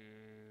going to...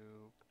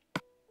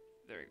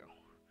 There we go.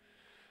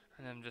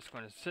 And I'm just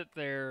going to sit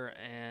there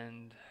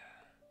and...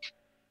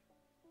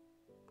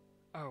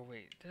 Oh,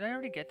 wait. Did I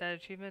already get that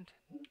achievement?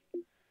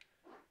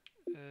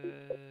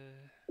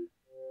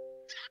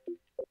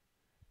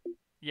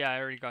 Yeah, I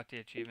already got the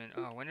achievement.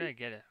 Oh, when did I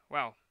get it?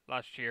 Wow,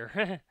 last year.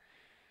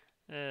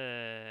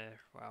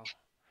 Wow.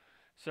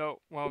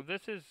 So, while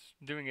this is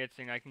doing its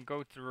thing, I can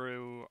go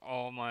through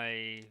all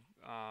my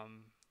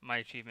my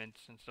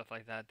achievements and stuff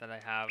like that that I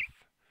have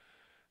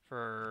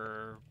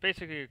for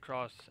basically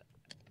across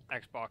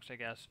Xbox, I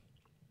guess.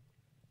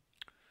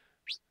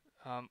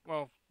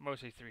 Well,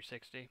 mostly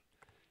 360.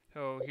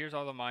 So here's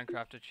all the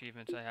Minecraft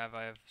achievements I have.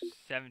 I have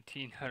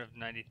 17 out of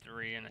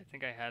 93, and I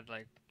think I had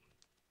like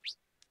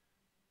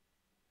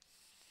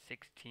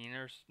 16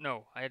 or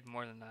no, I had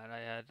more than that.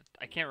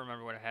 I can't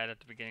remember what I had at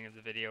the beginning of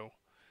the video.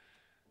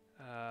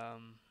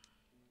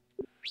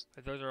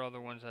 But those are all the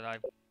ones that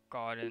I've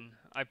gotten.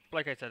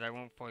 Like I said, I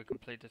won't fully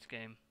complete this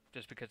game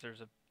just because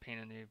there's a pain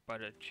in the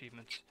butt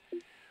achievements.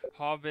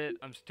 Hobbit,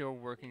 I'm still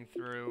working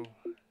through.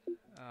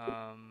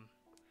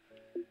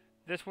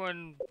 This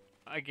one,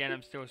 again,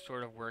 I'm still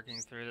sort of working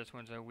through. This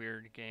one's a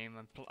weird game.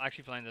 I'm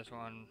actually playing this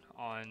one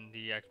on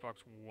the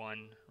Xbox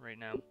One right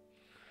now.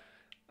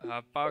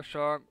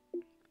 BioShock,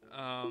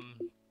 I'm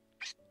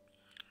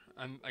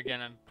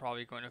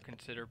probably going to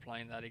consider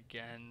playing that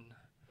again,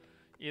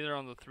 either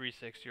on the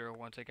 360 or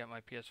once I get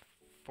my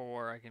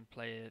PS4, I can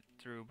play it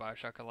through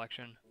BioShock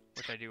Collection,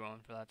 which I do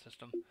own for that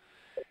system.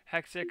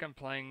 Hexic, I'm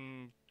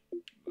playing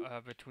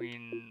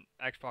between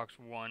Xbox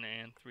One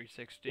and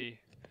 360.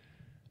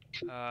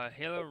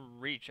 Halo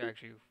Reach,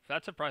 actually,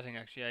 that's surprising.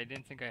 Actually, I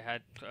didn't think I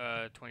had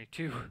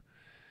 22.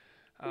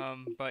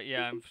 But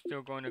yeah, I'm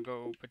still going to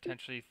go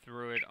potentially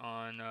through it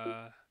on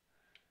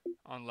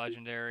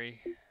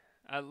Legendary,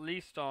 at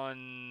least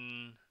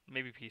on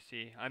maybe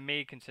PC. I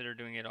may consider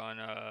doing it on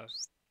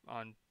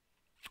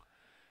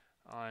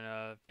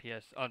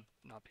PS,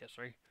 not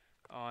PS3,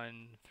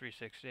 on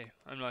 360.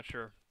 I'm not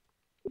sure.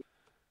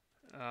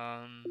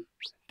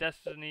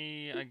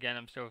 Destiny, again,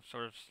 I'm still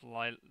sort of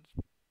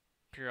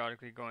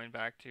periodically going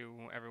back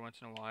to every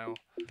once in a while.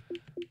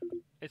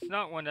 It's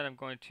not one that I'm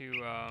going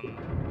to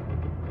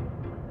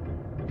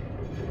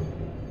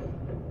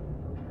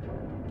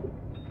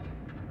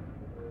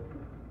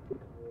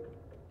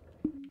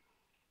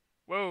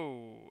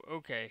whoa,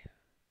 okay.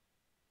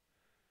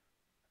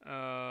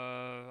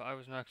 I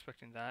was not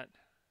expecting that.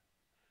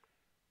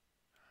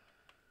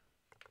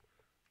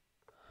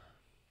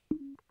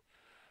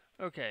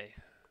 Okay,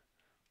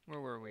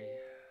 where were we?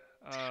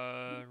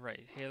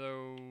 Right.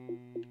 Halo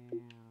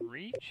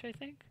Reach, I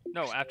think?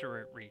 No,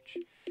 after Reach.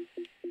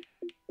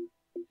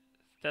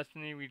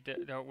 Destiny we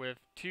dealt with.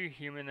 2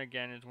 Human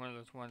again is one of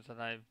those ones that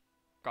I've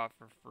got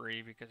for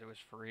free because it was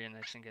free and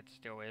I think it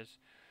still is.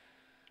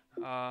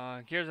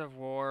 Gears of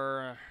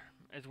War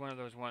is one of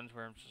those ones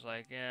where I'm just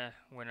like, yeah,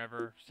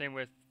 whenever. Same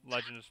with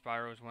Legend of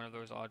Spyro is one of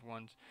those odd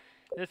ones.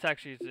 This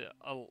actually is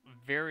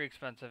very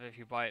expensive if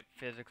you buy it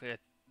physically. I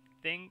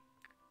think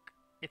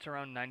it's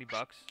around 90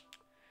 bucks.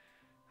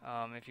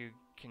 If you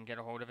can get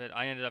a hold of it.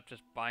 I ended up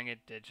just buying it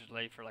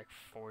digitally for like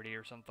 40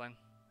 or something.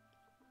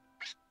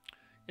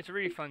 It's a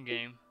really fun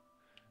game.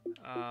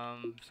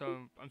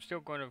 So I'm still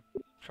going to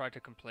try to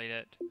complete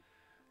it.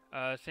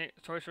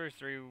 Toy Story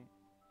 3,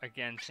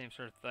 again, same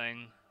sort of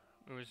thing.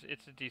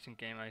 It's a decent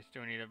game. I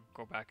still need to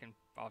go back and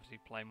obviously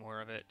play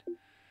more of it.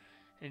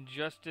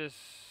 Injustice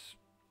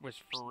was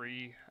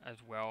free as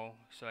well,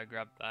 so I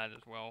grabbed that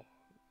as well.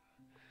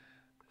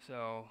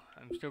 So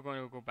I'm still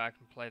going to go back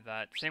and play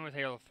that. Same with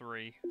Halo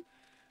 3.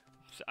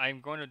 So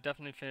I'm going to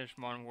definitely finish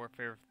Modern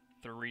Warfare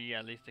 3,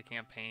 at least the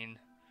campaign.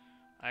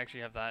 I actually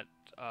have that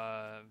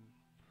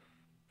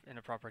in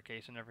a proper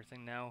case and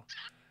everything now.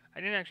 I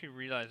didn't actually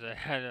realize I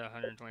had a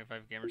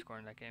 125 gamer score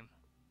in that game.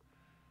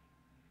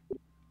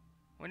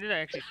 When did I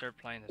actually start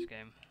playing this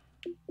game?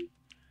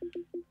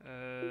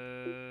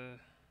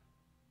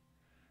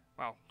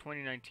 Wow,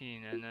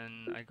 2019, and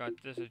then I got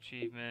this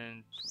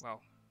achievement.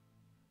 Wow.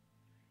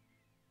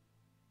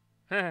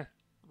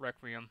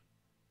 Requiem.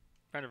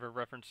 Kind of a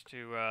reference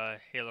to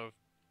Halo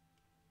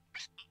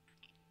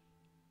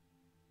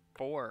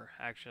 4,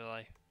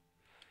 actually.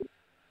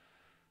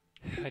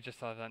 I just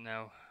thought of that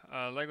now.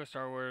 Lego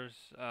Star Wars,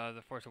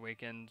 The Force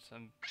Awakens.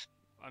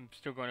 I'm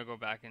still going to go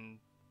back and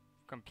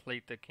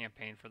complete the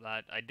campaign for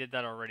that. I did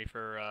that already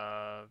for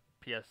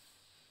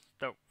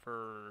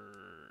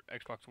for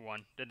Xbox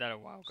One. Did that a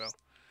while ago.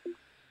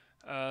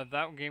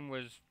 That game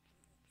was,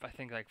 I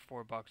think, like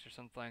 $4 or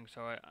something.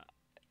 So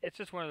it's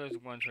just one of those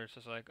ones where it's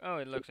just like, oh,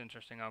 it looks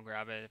interesting. I'll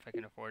grab it if I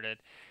can afford it.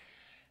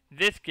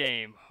 This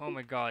game, oh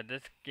my God,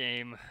 this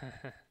game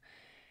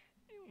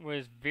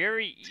was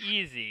very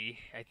easy.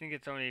 I think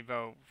it's only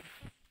about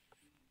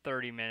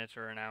 30 minutes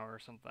or an hour or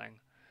something.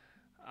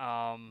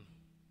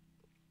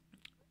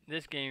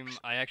 This game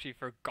I actually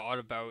forgot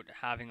about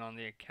having on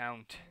the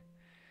account.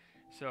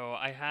 So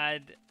I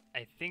had,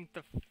 I think,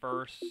 the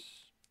first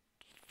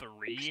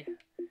 3.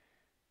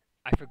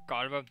 I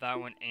forgot about that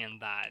one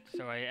and that.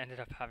 So I ended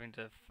up having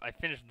to, I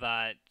finished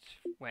that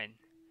when?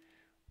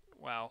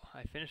 Wow,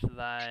 I finished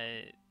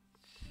that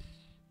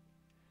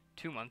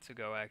 2 months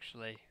ago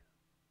actually.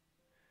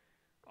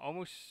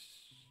 Almost,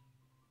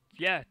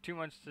 yeah, 2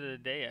 months to the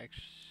day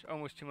actually.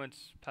 Almost 2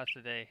 months past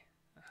the day.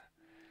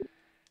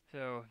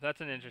 So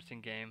that's an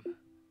interesting game.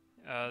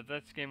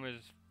 This game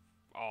was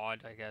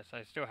odd, I guess.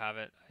 I still have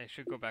it. I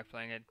should go back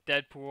playing it.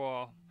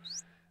 Deadpool,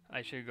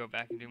 I should go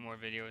back and do more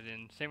videos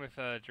in. Same with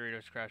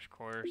Doritos Crash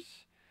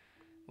Course.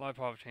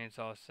 Lollipop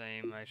Chainsaw,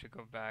 same. I should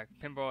go back.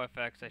 Pinball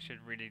FX, I should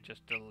really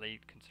just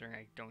delete, considering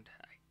I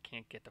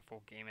can't get the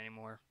full game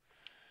anymore.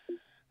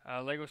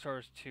 Lego Star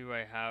Wars 2,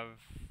 I have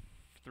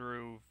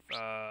through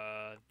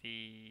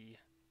the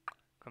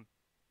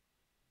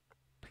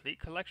complete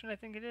collection, I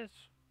think it is.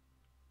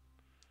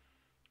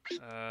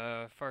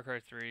 Far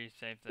Cry 3,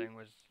 same thing,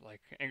 was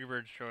like Angry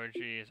Birds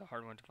Trilogy is a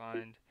hard one to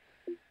find.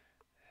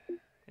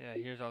 Yeah,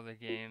 here's all the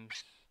games.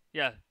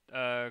 Yeah,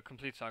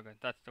 Complete Saga,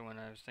 that's the one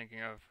I was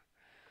thinking of,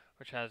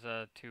 which has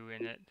 2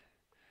 in it.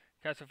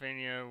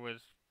 Castlevania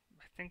was,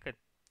 I think, a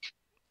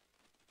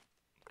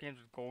games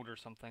with gold or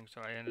something,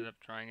 so I ended up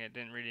trying it,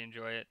 didn't really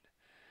enjoy it.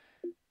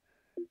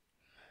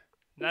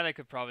 That I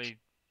could probably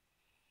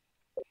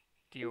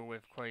deal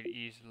with quite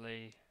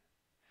easily.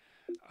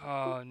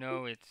 Oh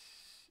no, it's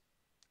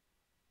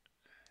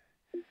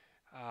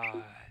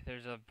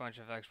there's a bunch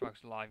of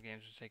Xbox Live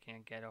games which I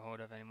can't get a hold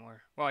of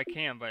anymore. Well, I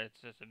can, but it's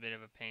just a bit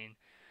of a pain.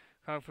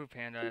 Kung Fu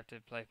Panda I have to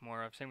play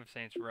more of. Same with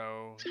Saints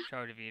Row,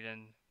 Child of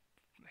Eden,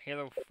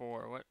 Halo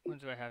 4. What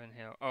ones do I have in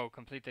Halo? Oh,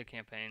 complete the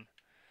campaign.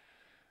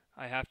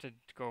 I have to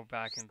go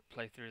back and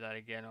play through that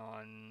again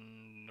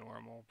on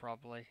normal,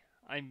 probably.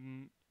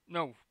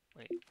 No,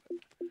 wait.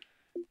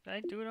 Did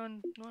I do it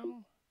on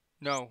normal?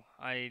 No,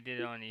 I did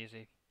it on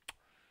easy.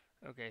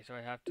 Okay, so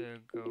I have to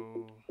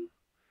go...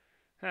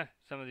 Huh,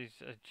 some of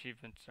these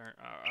achievements aren't,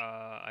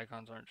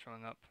 icons aren't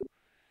showing up.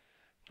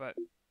 But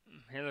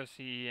Halo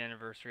CE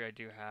Anniversary I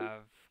do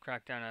have.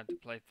 Crackdown I have to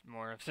play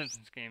more of.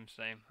 Simpsons games,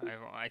 same.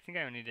 I think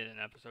I only did an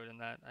episode in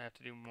that. I have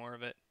to do more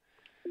of it.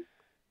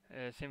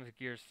 Same with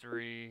Gears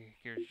 3,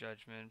 Gears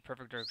Judgment.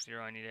 Perfect Dark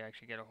Zero I need to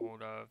actually get a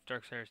hold of.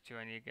 Darksiders 2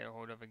 I need to get a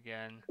hold of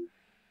again.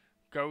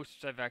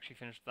 Ghosts, I've actually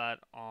finished that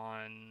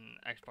on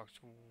Xbox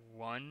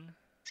One.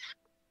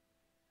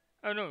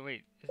 Oh no,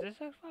 wait. Is this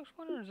Xbox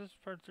One or is this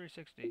for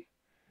 360?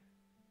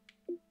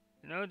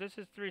 No, this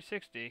is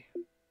 360.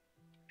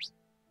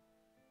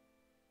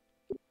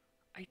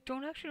 I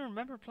don't actually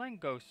remember playing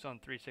Ghosts on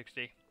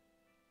 360.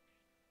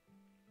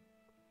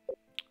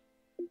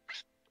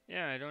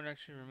 Yeah, I don't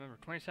actually remember.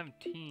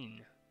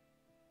 2017.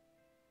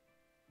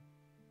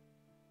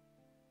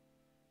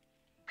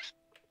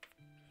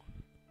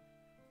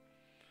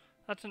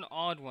 That's an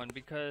odd one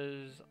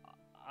because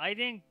I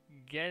didn't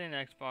get an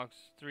Xbox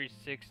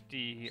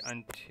 360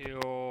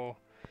 until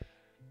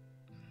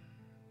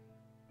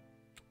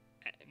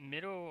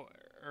middle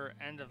or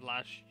end of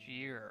last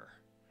year.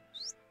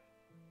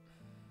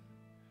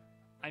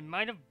 I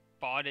might have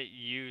bought it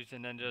used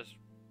and then just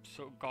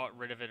got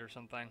rid of it or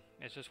something.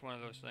 It's just one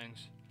of those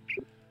things.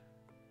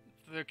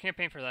 The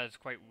campaign for that is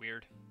quite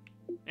weird.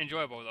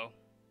 Enjoyable though.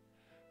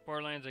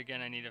 Borderlands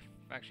again I need to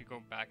actually go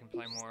back and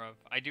play more of.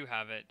 I do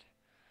have it.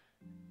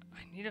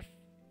 I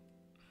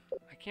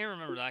can't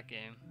remember that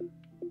game.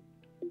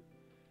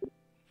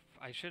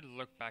 I should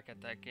look back at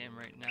that game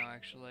right now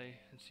actually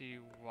and see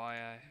why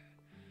I...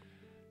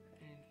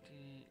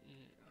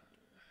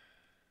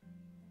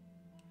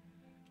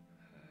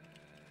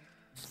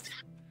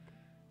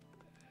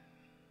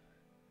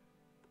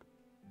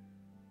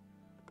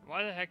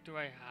 Why the heck do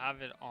I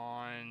have it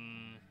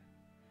on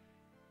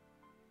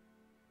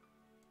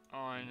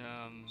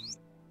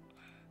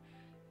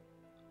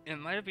it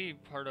might be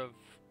part of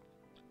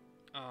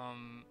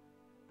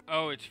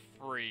oh, it's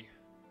free.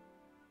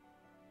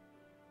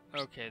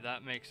 Okay,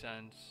 that makes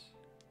sense.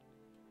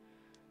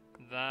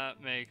 That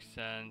makes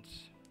sense.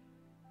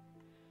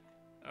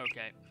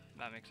 Okay,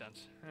 that makes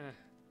sense.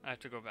 I have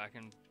to go back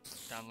and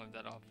download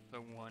that off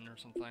the one or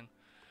something.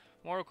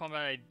 Mortal Kombat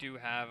I do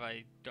have.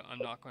 I'm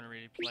not going to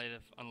really play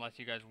it unless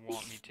you guys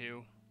want me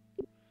to.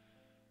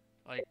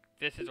 Like,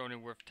 this is only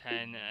worth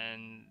 10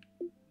 and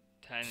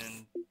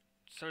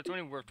so it's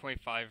only worth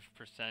 25%.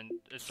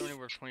 It's only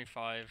worth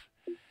 25.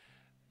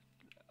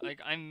 Like,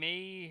 I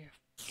may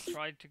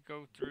try to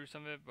go through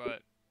some of it,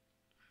 but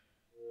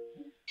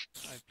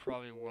I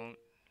probably won't.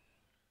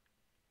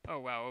 Oh,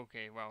 wow,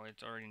 okay, wow,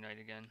 it's already night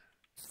again.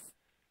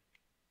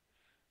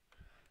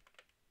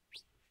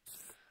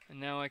 And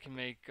now I can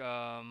make,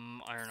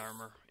 iron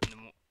armor in the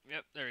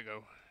yep, there we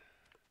go.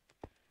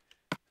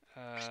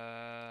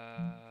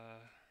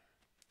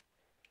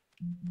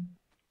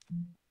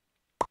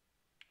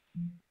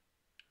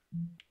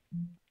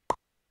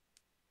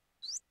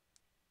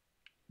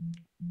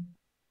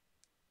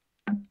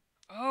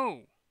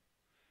 Oh!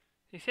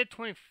 They said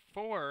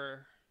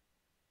 24.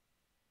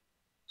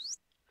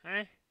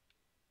 Huh?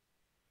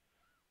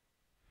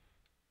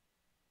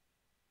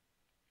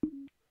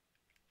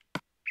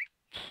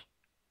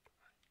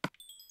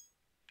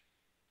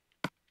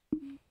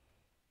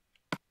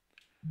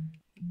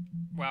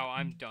 Wow,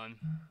 I'm done.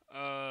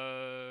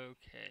 Okay.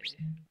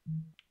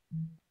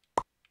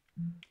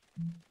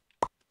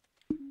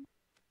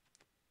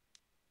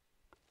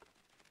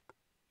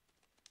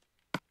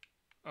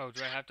 Oh,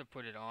 do I have to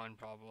put it on,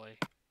 probably?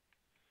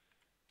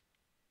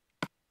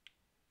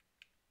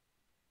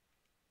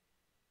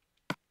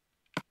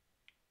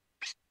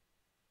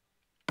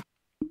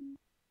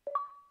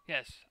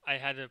 Yes, I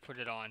had to put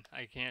it on.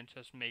 I can't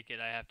just make it,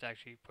 I have to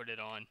actually put it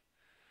on.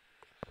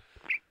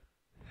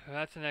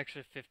 That's an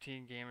extra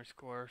 15 gamer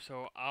score,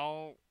 so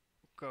I'll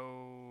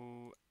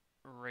go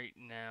right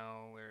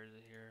now. Where is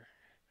it here?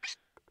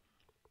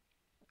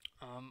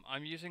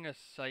 I'm using a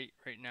site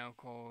right now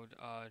called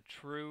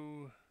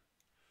True.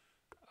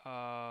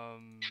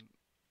 Dang,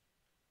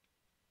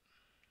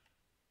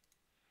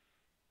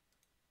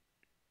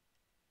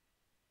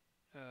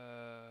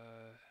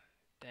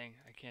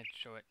 I can't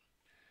show it.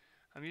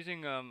 I'm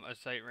using a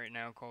site right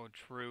now called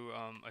True.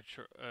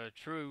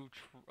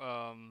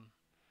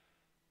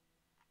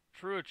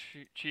 True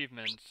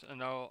Achievements,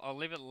 and I'll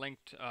leave it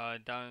linked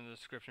down in the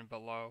description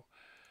below,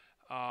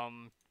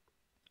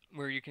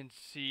 where you can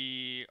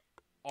see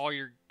all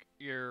your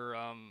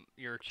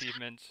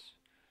achievements,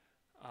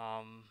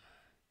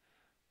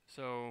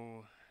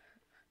 so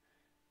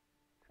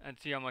and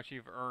see how much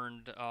you've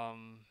earned,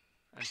 and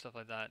stuff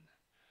like that.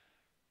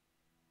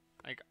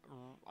 Like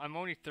I'm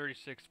only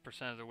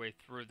 36% of the way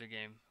through the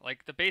game.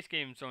 Like the base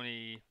game's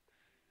only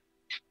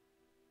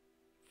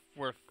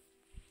worth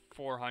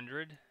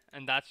 400.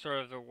 And that's sort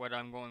of what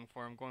I'm going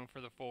for. I'm going for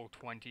the full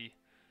 20.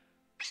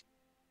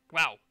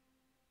 Wow.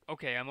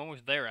 Okay, I'm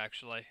almost there,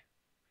 actually.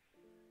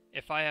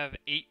 If I have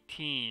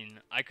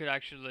 18, I could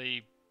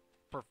actually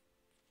perfect,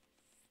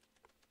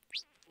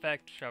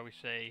 shall we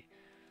say,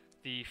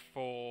 the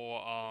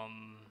full,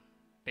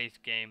 base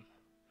game.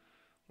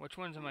 Which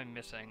ones am I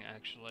missing,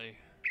 actually?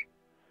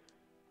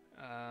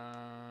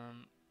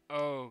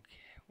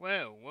 Okay.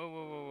 Whoa.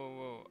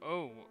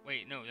 Oh,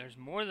 wait, no, there's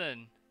more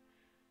than...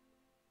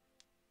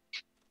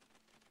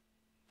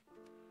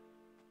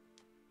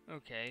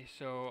 Okay,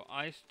 so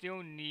I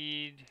still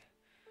need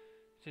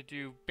to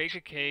do bake a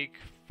cake,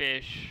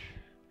 fish,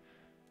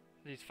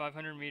 these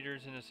 500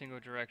 meters in a single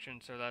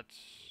direction, so that's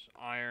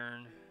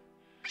iron.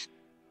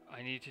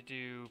 I need to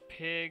do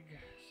pig,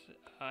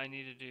 I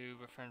need to do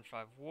befriend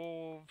 5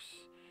 wolves,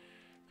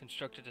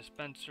 construct a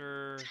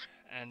dispenser,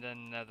 and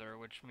then nether,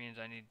 which means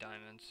I need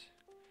diamonds.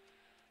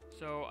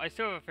 So I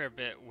still have a fair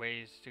bit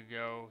ways to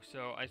go,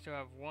 so I still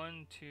have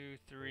 1, 2,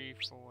 3,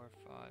 4,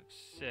 5,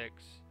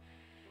 6,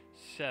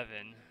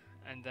 7.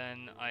 And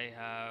then I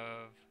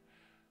have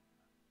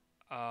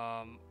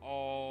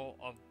all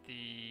of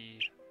the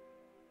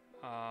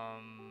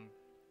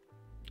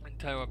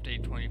title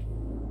update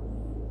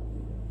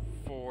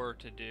 24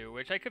 to do,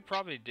 which I could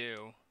probably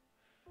do.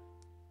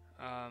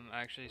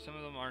 Actually, some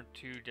of them aren't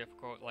too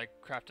difficult, like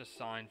craft a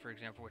sign, for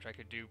example, which I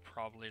could do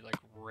probably like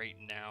right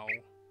now.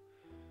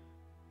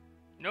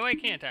 No, I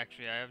can't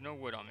actually. I have no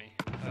wood on me.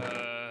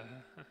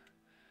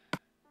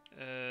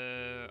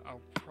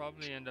 I'll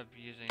probably end up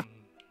using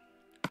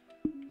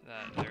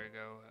that. There we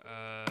go.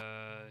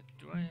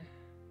 Do I?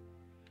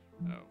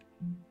 Oh.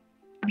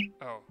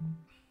 Oh.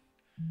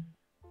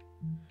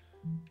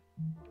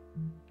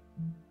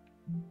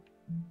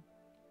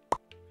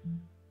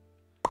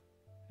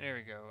 There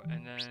we go.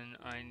 And then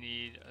I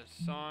need a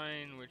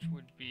sign, which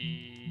would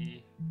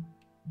be...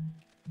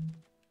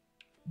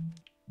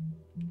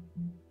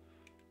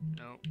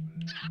 Nope.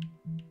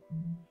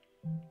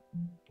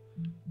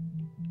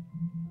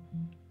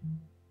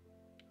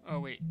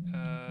 Oh, wait.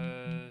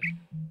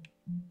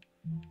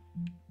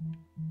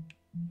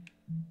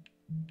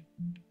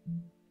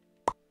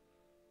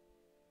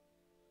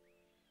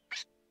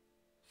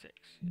 6,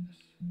 yes.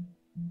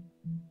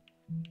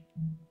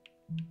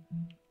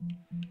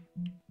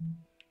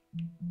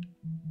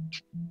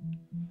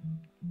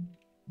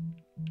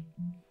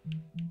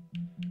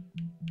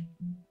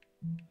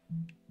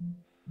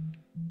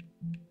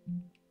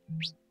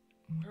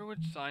 Where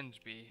would signs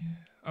be?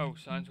 Oh,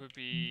 signs would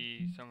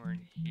be somewhere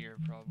in here,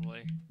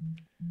 probably.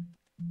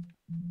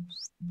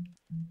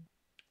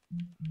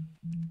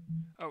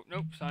 Oh,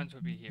 nope, signs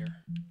would be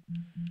here.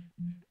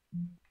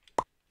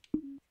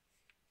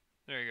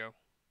 There you go.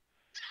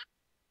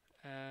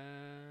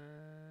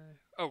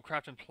 Oh,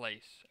 craft in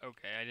place.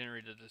 Okay, I didn't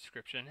read the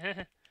description.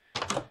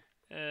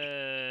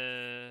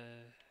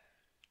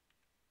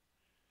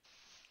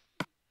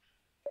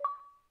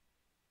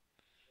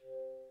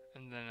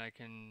 And then I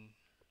can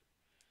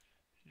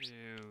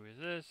do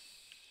this.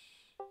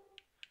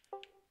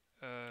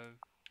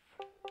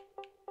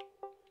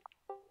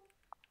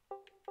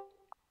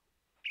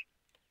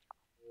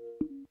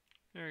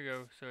 There we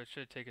go. So it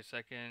should take a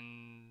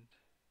second.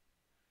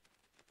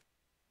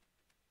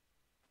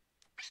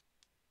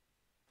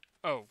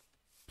 Oh.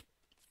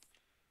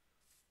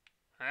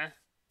 Huh?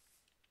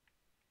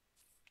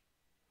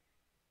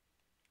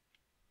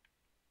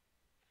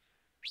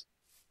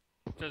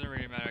 Doesn't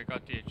really matter. I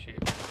got the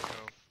achievement, so.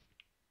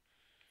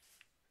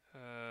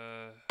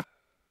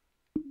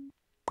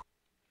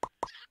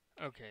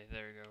 Okay,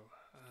 there we go.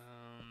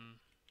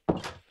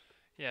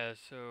 Yeah,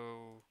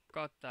 so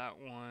got that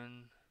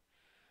one.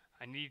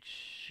 I need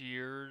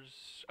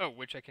shears. Oh,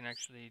 which I can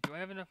actually... Do I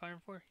have enough iron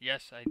for?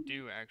 Yes, I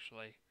do,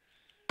 actually.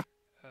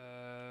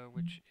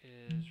 Which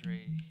is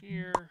right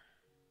here.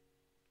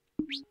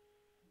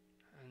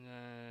 And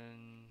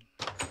then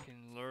I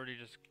can literally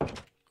just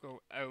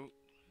go out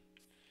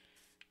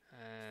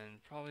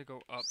and probably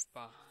go up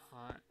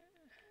behind.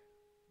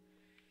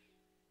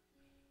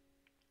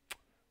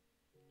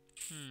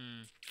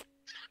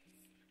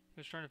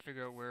 Just trying to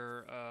figure out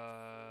where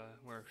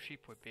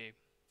sheep would be.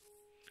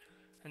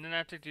 And then I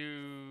have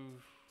to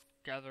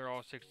gather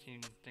all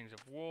 16 things of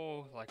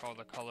wool, like all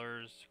the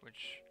colors,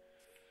 which,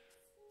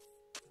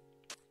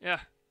 yeah,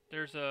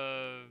 there's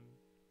a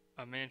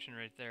mansion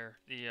right there.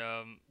 The,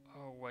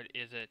 oh, what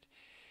is it?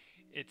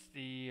 It's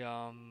the,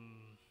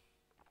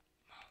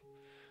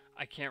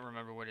 I can't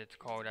remember what it's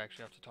called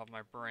actually off the top of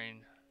my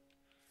brain.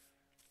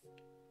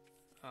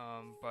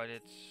 But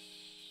it's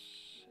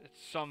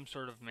some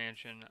sort of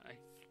mansion.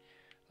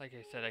 Like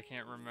I said, I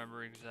can't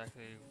remember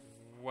exactly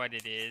what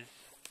it is.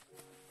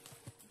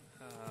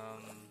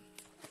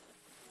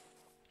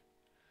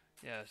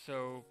 Yeah,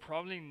 so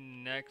probably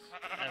next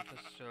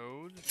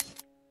episode.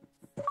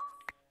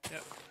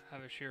 Yep,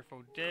 have a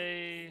cheerful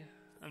day.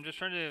 I'm just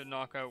trying to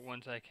knock out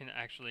ones I can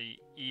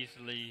actually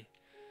easily...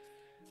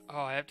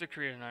 Oh, I have to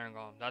create an iron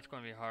golem. That's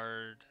going to be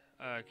hard.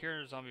 Cure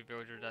a zombie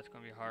villager. That's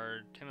going to be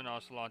hard. Tim and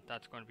Ocelot.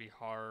 That's going to be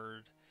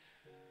hard.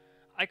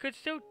 I could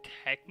still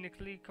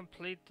technically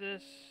complete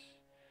this.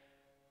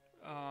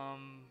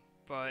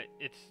 But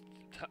it's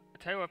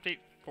title update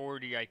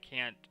 40. I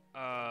can't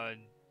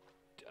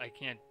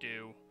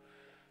do.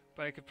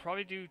 But I could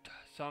probably do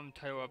some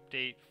title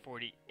update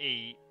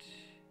 48.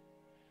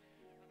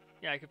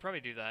 Yeah, I could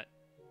probably do that.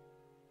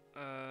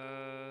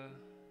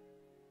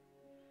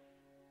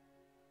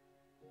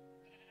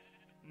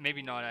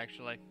 Maybe not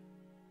actually.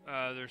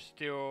 There's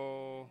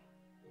still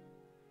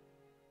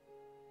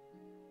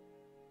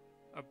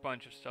a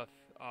bunch of stuff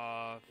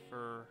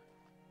for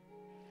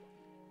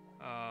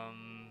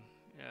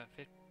yeah,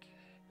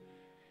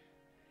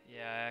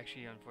 yeah, I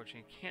actually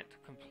unfortunately can't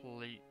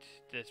complete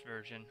this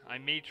version. I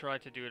may try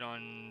to do it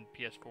on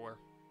PS4.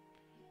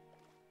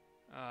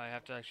 I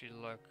have to actually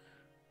look.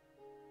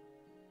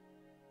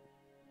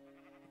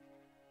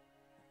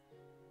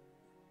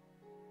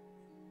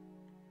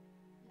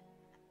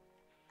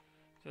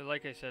 So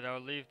like I said,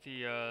 I'll leave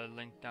the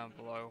link down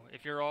below.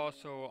 If you're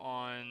also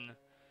on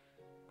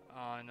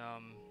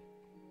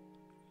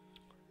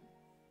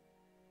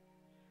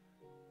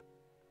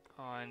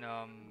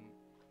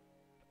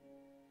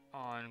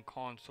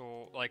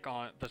console, like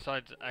on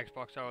besides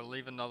Xbox, I will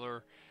leave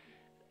another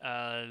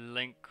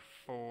link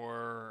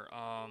for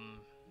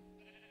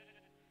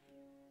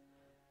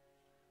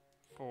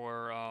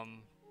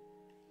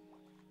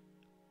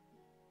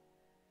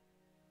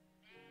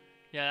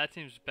that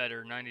seems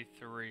better.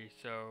 93.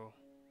 So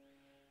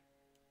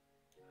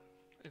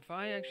if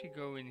I actually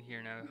go in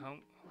here now, how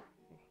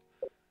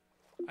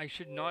I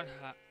should not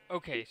have.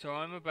 Okay, so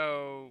I'm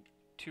about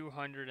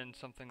 200 and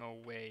something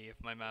away, if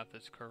my math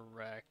is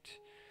correct.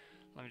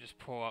 Let me just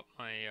pull up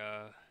my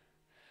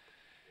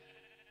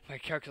my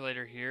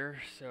calculator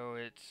here. So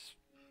it's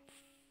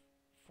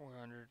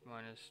 400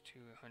 minus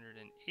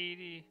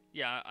 280.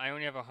 Yeah, I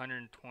only have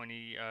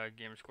 120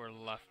 gamer score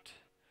left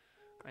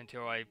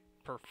until I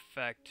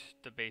perfect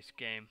the base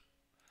game.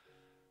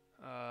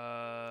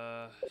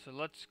 So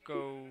let's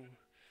go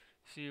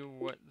see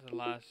what the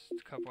last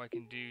couple I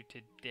can do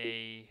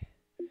today.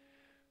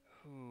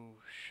 Ooh,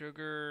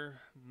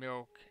 sugar,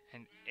 milk,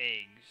 and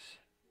eggs.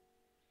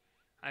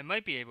 I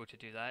might be able to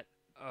do that.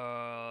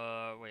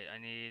 Wait, I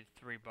need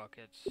 3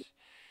 buckets,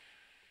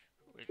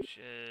 which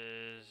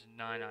is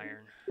 9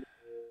 iron.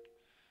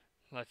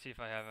 Let's see if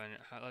I have any.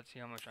 Let's see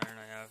how much iron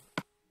I have.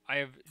 I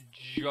have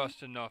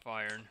just enough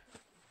iron.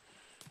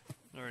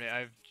 Already, I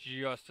have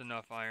just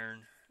enough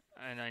iron,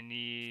 and I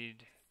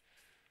need.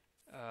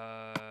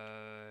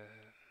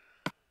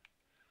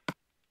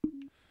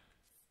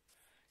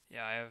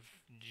 Yeah, I have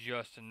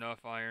just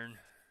enough iron,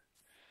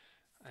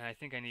 and I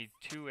think I need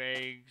 2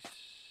 eggs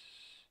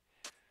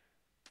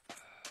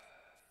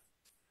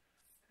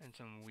and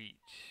some wheat.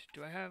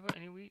 Do I have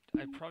any wheat?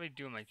 I probably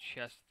do in my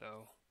chest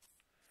though.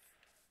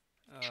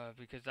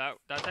 Because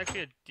that's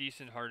actually a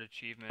decent hard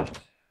achievement.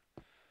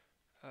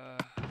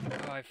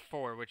 I have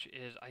 4, which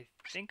is, I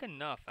think,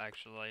 enough,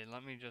 actually.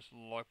 Let me just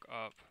look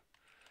up.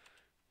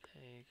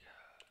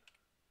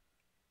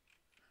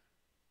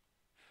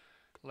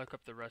 Look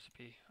up the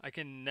recipe. I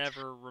can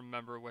never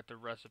remember what the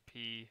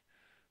recipe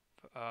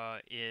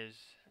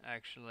is,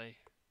 actually.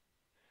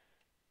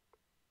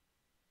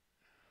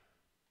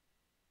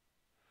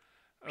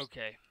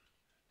 Okay.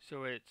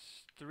 So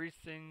it's 3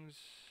 things.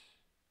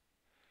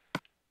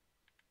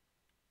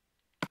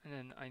 And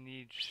then I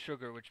need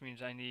sugar, which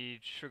means I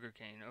need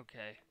sugarcane.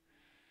 Okay.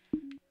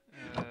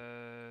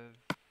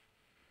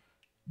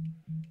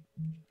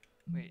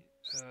 Wait.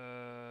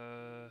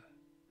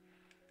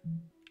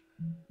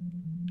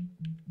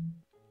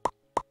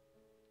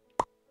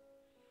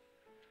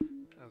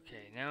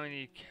 Okay, now I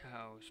need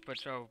cows, but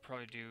I'll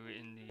probably do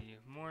in the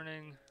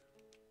morning.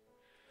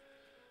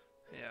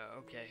 Yeah,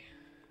 okay.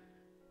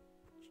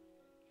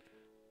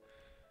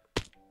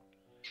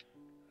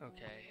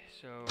 Okay,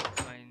 so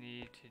I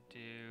need to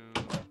do...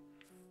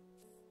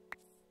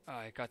 Oh,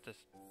 I got this.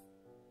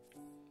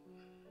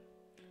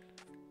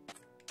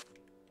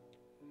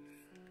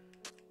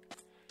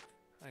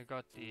 I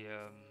got the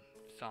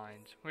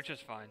signs, which is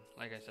fine.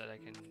 Like I said, I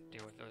can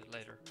deal with those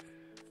later.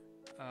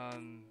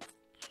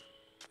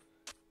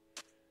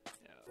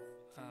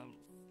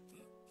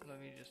 Let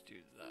me just do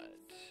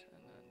that,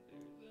 and then do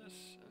this,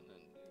 and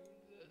then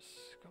do this.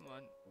 Come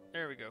on.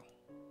 There we go.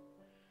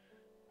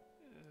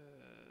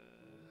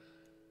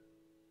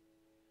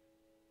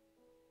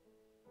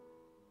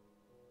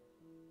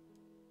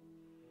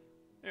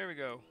 There we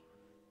go.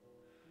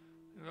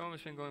 We've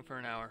almost been going for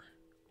an hour.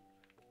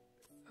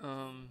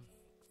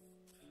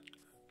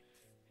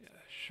 Yeah,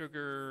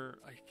 sugar.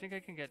 I think I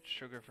can get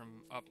sugar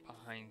from up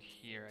behind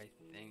here, I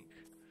think.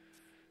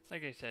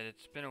 Like I said,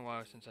 it's been a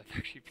while since I've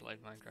actually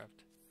played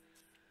Minecraft.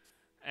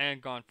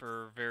 And gone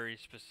for very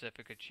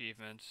specific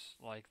achievements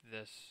like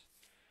this.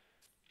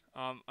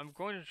 I'm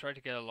going to try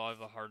to get a lot of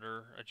the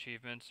harder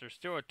achievements. There's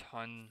still a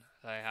ton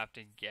that I have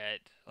to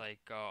get,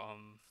 like,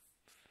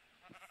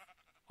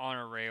 on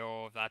a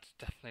rail. That's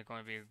definitely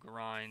going to be a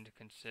grind,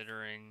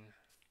 considering,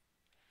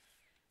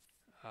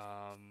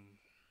 I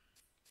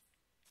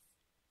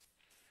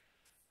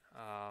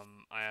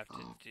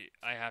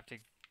have to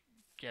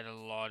get a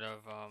lot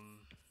of,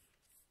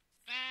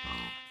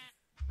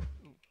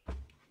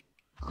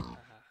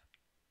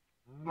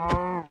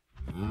 oh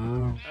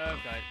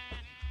god.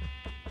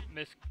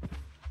 Miss.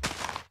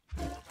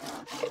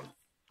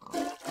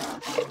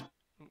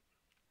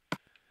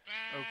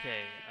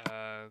 Okay,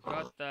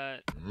 got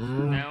that.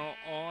 Now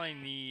all I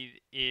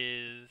need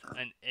is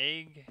an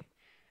egg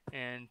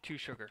and 2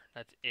 sugar.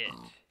 That's it.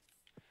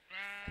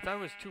 I thought it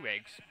was 2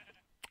 eggs.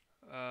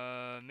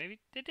 Maybe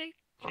did they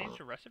change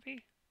the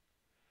recipe?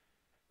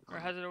 Or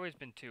has it always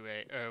been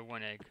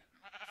 1 egg?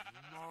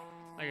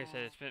 Like I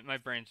said, it's been, my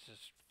brain's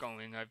just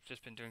going. I've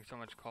just been doing so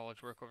much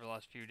college work over the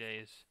last few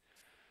days.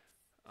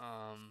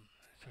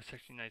 So it's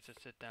actually nice to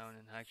sit down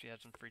and actually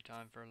have some free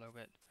time for a little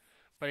bit.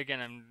 But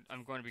again,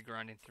 I'm going to be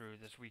grinding through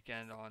this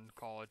weekend on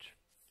college.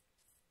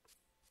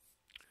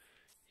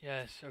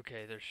 Yes,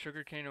 okay, there's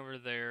sugarcane over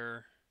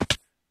there.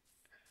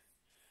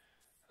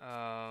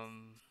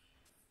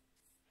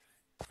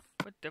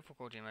 What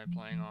difficulty am I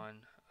playing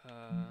on?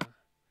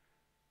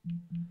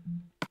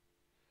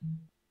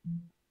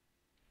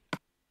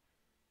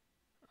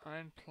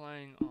 I'm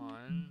playing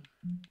on...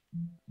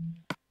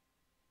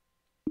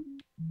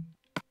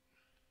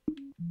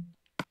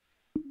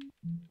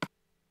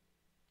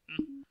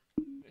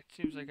 It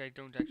seems like I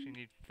don't actually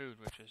need food,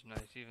 which is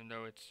nice, even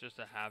though it's just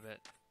a habit.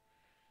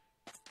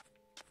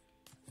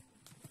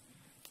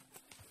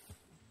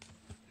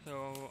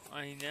 So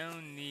I now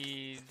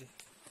need...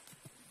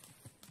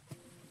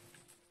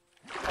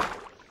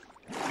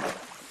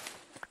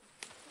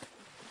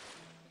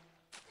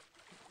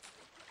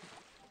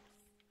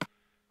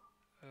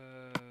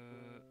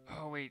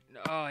 oh wait,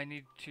 oh I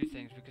need 2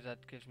 things because that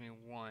gives me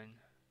 1.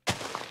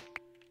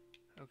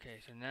 Okay,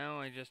 so now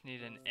I just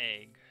need an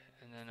egg,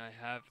 and then I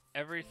have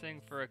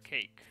everything for a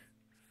cake.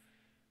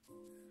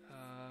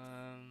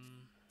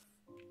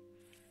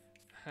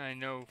 I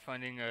know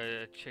finding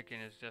a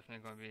chicken is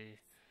definitely going to be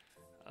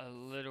a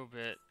little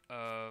bit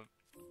of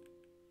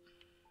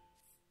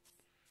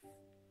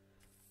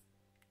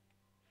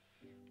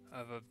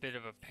a bit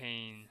of a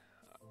pain.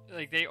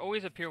 Like, they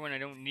always appear when I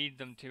don't need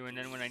them to, and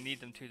then when I need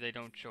them to, they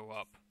don't show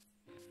up.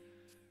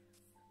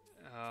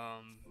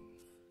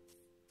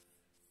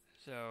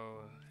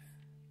 So,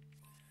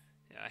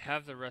 yeah, I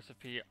have the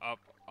recipe up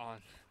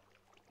on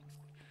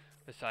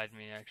beside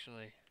me,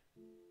 actually.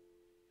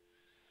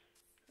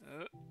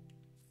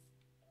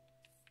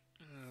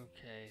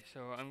 Okay,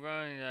 so I'm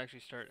going to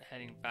actually start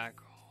heading back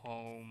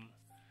home.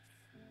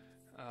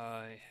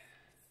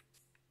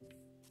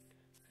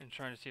 And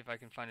trying to see if I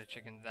can find a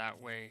chicken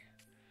that way.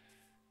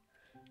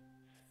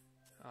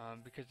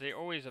 Because they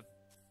always,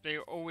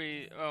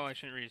 oh, I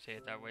shouldn't really say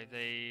it that way.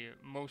 They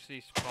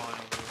mostly spawn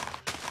over.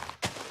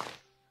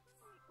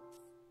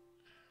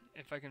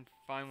 If I can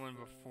find one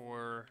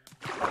before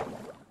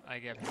I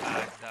get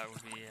back, that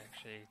would be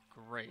actually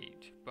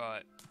great.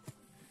 But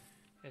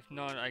if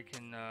not, I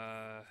can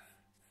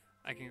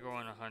go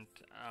on a hunt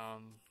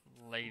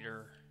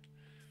later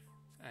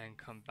and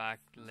come back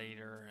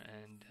later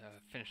and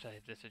finish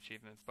this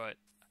achievement. But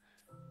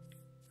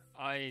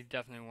I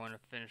definitely want to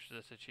finish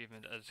this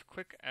achievement as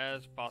quick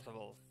as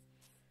possible.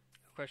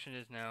 The question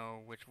is now,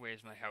 which way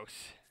is my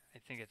house? I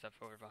think it's up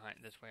over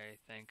behind this way, I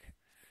think.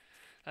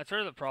 That's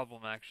sort of the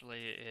problem,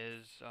 actually,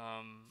 is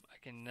I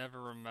can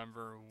never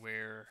remember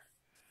where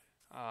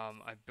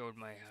I build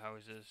my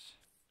houses.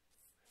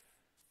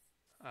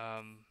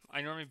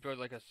 I normally build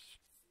like a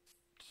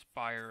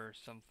spire or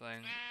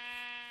something.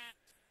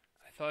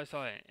 I thought I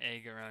saw an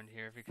egg around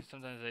here because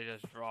sometimes they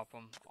just drop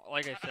them.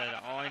 Like I said,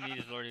 all I need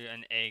is literally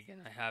an egg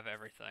and I have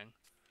everything.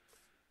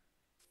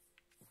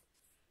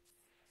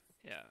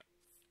 Yeah.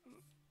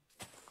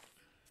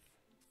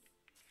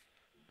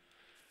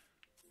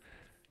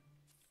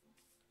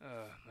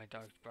 My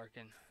dog's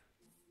barking.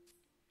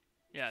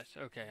 Yes,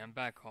 okay, I'm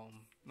back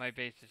home. My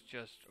base is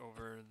just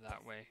over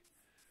that way.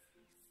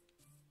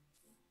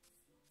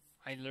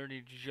 I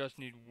literally just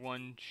need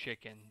 1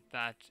 chicken.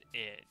 That's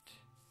it.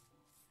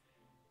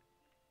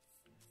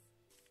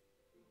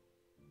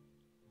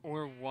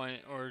 Or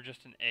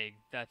just an egg.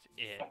 That's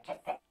it.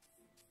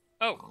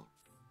 Oh!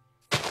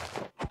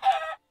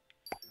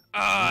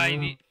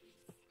 I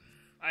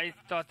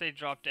thought they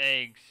dropped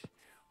eggs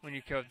when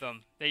you killed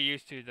them. They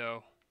used to,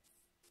 though.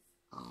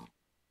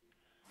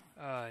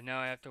 Now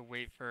I have to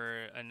wait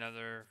for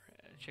another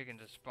chicken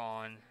to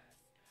spawn.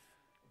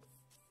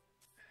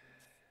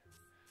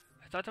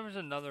 I thought there was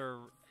another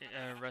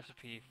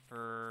recipe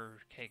for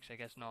cakes. I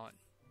guess not.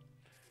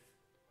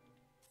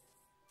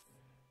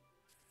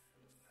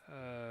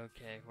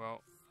 Okay,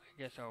 well,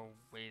 I guess I'll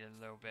wait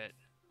a little bit.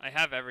 I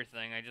have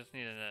everything. I just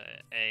need an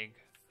egg.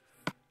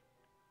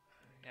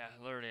 Yeah,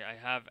 literally, I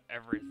have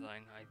everything.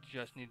 I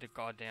just need the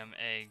goddamn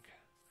egg.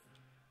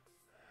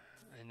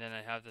 And then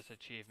I have this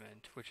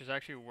achievement, which is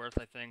actually worth,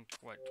 I think,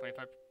 what,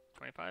 25,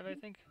 I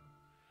think?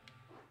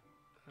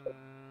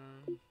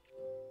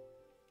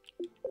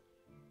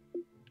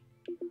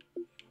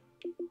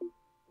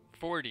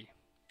 40.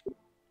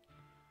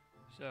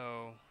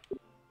 So,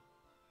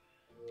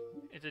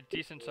 it's a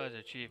decent sized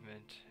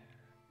achievement.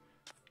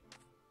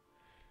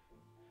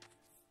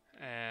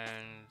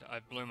 And I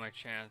blew my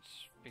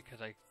chance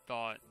because I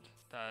thought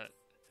that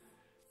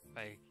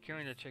by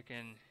killing the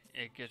chicken,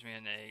 it gives me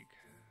an egg.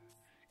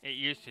 It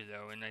used to,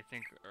 though, and I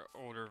think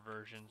older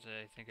versions,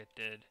 I think it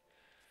did.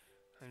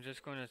 I'm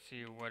just going to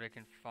see what I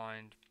can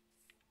find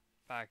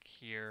back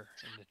here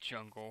in the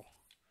jungle,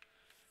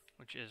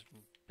 which is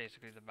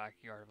basically the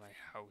backyard of my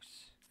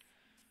house.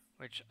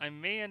 Which I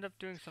may end up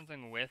doing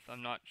something with,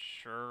 I'm not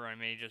sure. I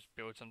may just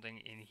build something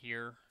in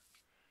here.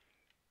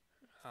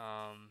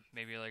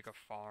 Maybe like a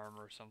farm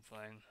or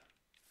something.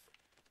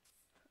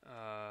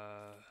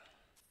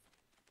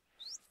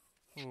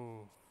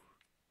 Ooh.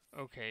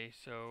 Okay,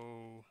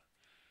 so...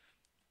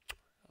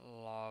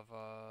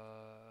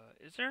 lava...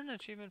 Is there an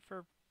achievement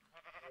for...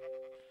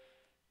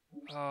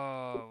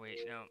 Oh,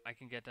 wait, no. I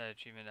can get that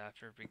achievement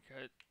after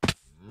because...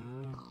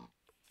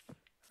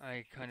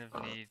 I kind of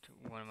need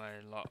one of my...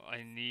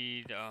 I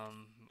need,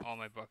 all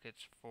my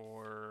buckets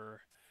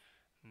for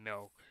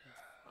milk.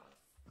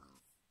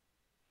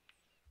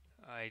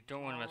 I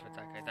don't want to mess with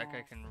that guy. That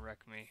guy can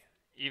wreck me,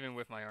 even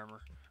with my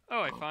armor.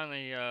 Oh, I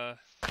finally have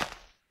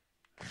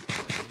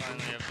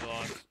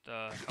lost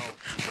health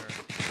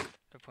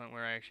to the point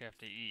where I actually have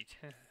to eat.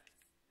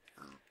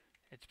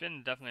 It's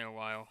been definitely a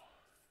while.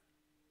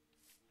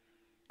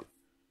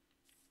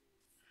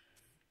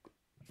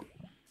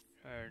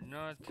 Try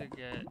not to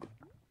get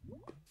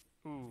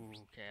Ooh,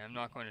 okay, I'm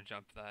not going to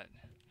jump that.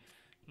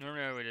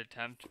 Normally I would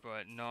attempt,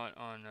 but not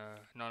on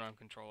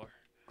controller.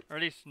 Or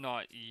at least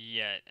not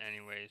yet,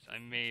 anyways. I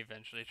may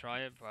eventually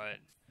try it, but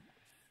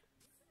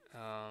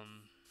I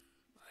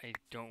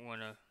don't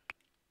wanna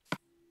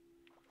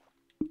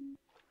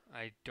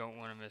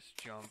miss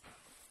jump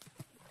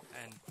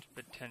and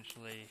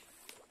potentially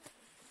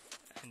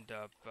end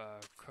up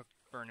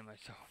burning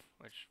myself,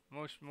 which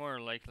more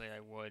likely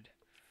I would.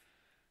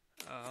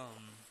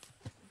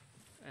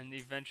 And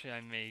eventually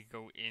I may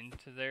go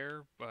into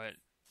there, but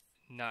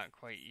not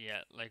quite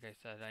yet. Like I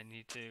said, I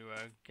need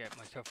to get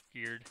myself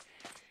geared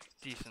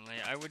decently.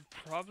 I would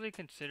probably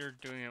consider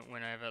doing it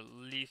when I have at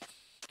least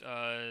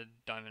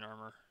diamond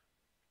armor,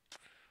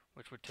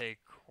 which would take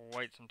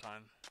quite some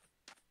time.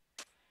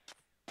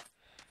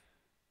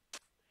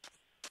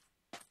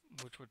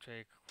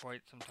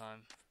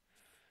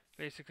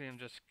 Basically, I'm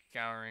just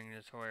scouring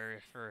this whole area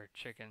for a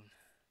chicken.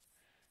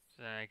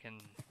 So then I can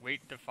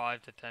wait the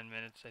 5 to 10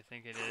 minutes, I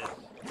think it is,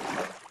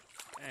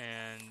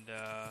 and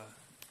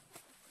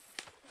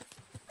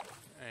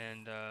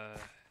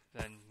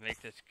then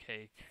make this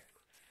cake,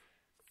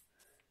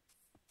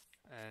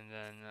 and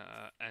then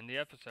end the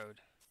episode.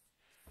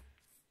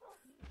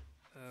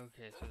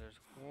 Okay, so there's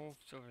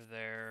wolves over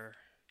there.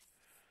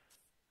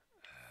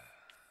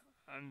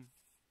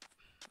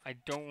 I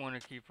don't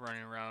want to keep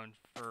running around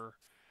for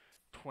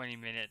 20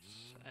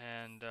 minutes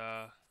and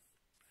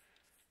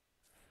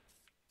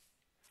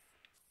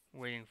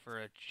waiting for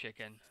a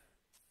chicken.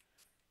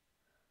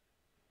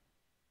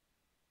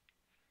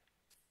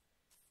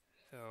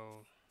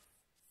 So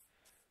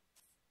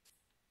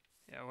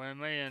yeah, what I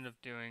might end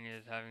up doing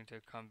is having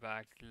to come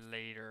back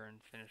later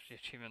and finish the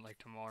achievement like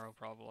tomorrow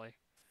probably.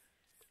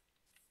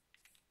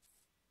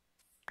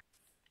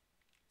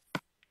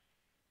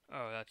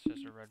 Oh, that's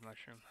just a red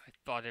mushroom. I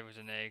thought it was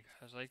an egg.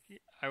 I was like,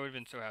 I would have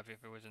been so happy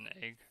if it was an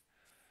egg.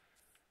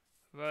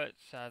 But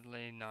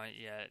sadly, not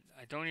yet.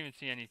 I don't even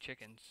see any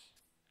chickens.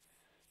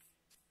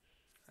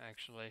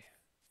 Actually,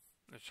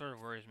 it sort of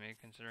worries me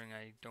considering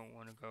I don't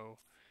want to go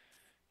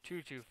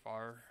too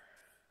far.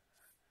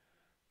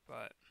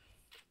 But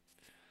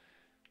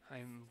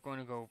I'm going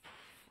to go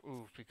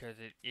because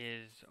it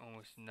is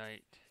almost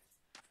night.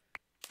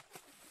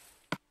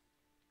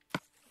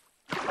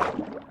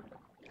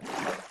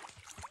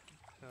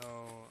 So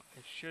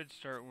I should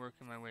start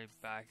working my way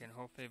back, and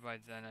hopefully by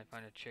then I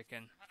find a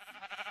chicken.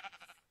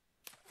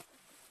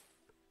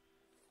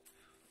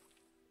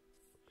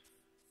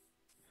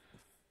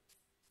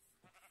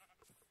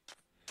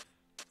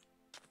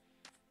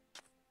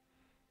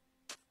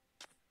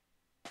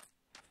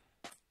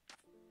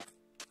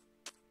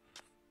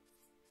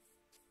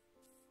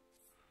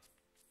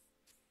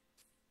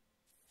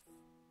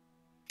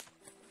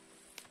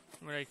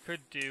 What I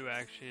could do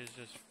actually is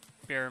just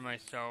spare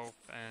myself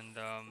and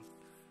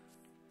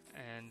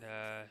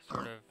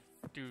sort of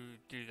do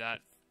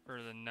that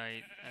for the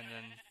night, and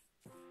then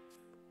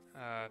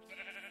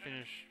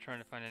finish trying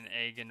to find an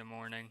egg in the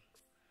morning.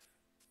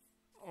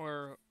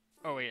 Or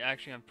oh wait,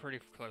 actually I'm pretty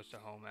close to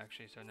home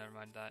actually, so never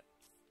mind that.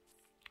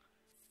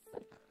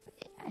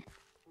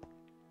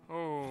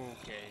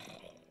 Okay.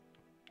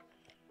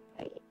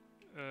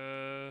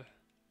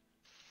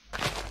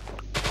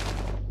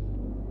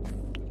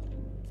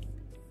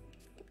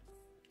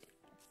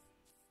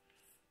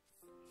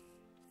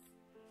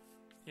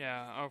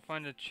 Yeah, I'll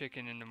find a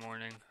chicken in the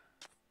morning.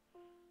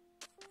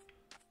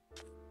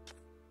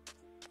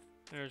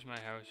 There's my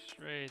house,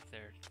 right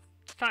there.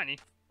 It's tiny,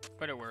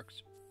 but it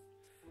works.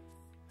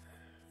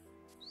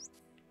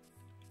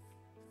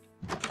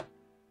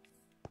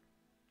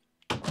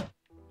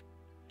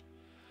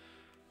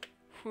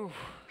 Whew,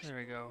 there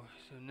we go.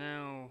 So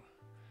now...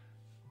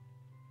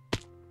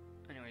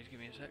 Anyways,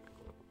 give me a sec.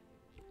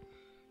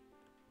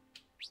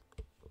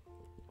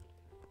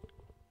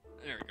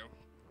 There we go.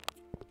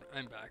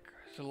 I'm back.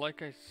 So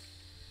like wait,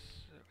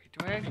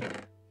 do I actually?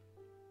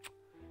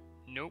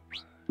 Nope.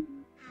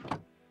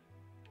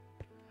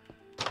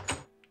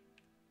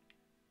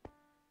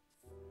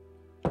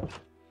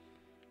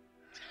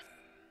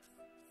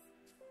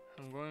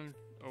 I'm going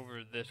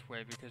over this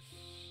way because...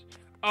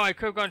 Oh, I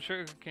could have gone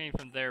sugarcane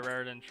from there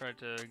rather than try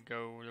to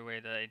go the way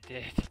that I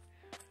did.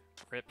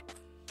 Rip.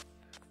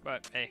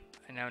 But hey,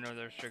 I now know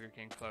there's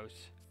sugarcane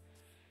close.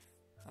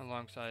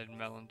 Alongside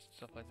melons and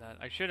stuff like that.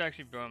 I should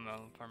actually build a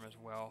melon farm as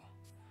well.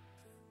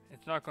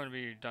 It's not going to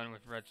be done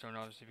with redstone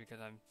obviously because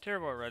I'm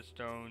terrible at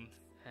redstone,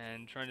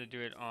 and trying to do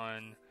it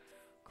on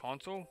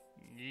console,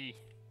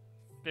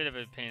 bit of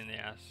a pain in the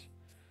ass.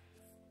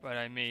 But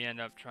I may end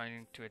up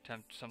trying to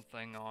attempt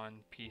something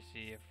on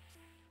PC if...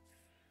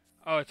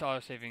 Oh, it's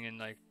auto-saving in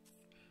like...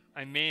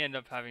 I may end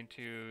up having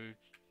to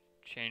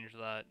change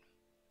that.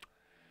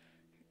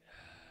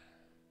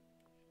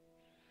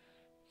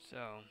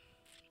 So...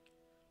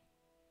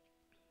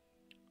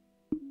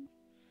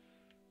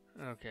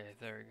 Okay,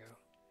 there we go.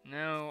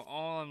 Now,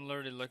 all I'm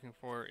literally looking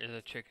for is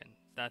a chicken.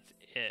 That's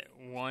it.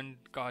 One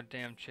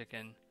goddamn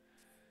chicken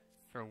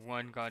for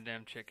one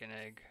goddamn chicken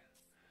egg.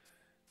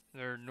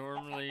 They're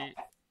normally... Okay.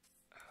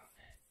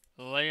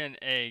 Lay an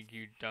egg,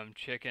 you dumb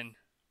chicken.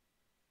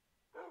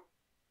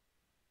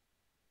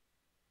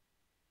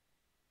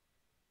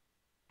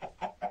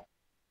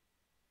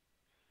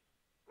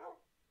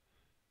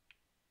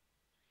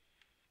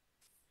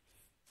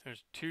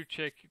 There's two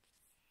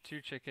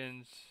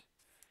chickens.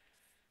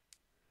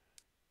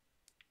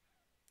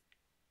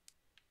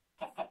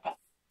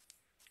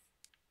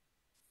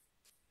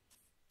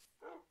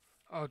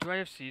 Oh, do I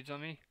have seeds on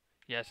me?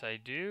 Yes, I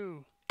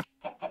do.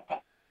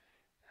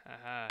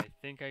 Haha, I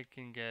think I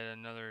can get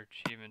another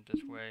achievement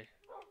this way.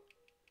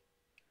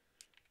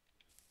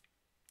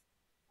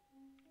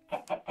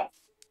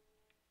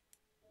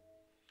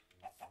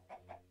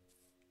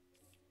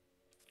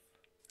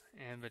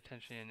 And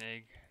potentially an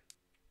egg.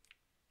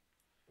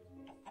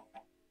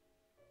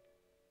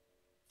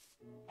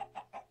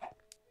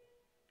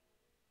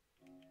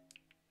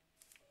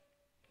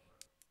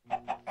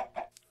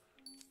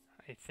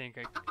 I think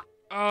I...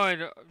 Oh, it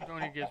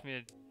only gives me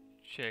a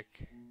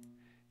chick.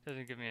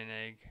 Doesn't give me an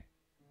egg.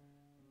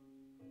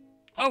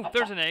 Oh,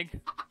 there's an egg.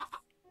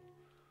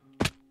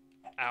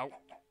 Ow.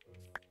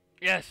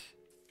 Yes!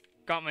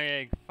 Got my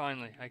egg,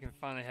 finally. I can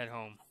finally head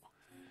home.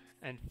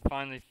 And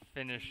finally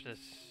finish this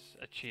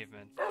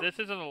achievement. This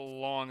isn't a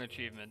long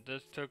achievement.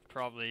 This took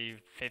probably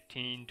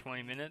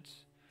 15-20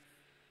 minutes.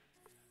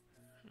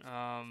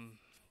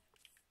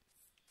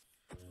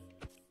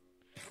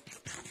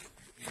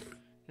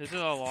 This is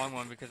a long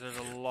one because there's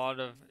a lot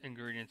of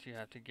ingredients you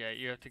have to get.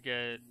 You have to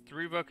get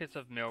 3 buckets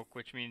of milk,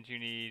 which means you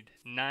need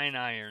 9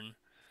 iron,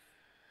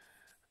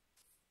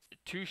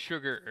 2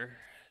 sugar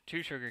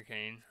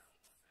cane,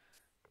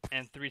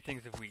 and 3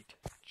 things of wheat,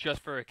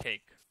 just for a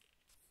cake.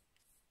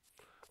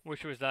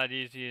 Wish it was that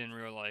easy in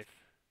real life.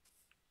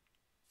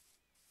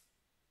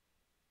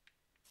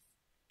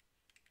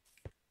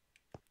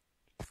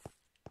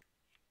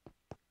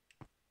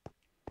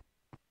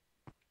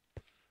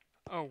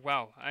 Oh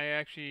wow, I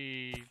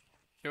actually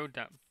built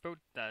that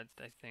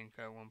I think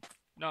at one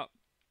no.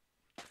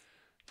 I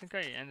think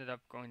I ended up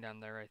going down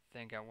there I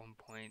think at one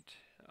point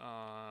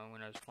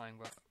when I was playing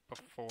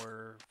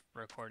before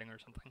recording or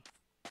something.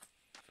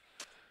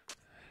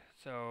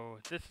 So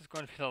this is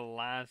going to be the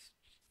last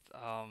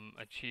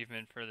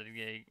achievement for the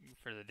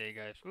day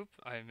guys. Oop,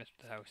 I missed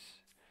the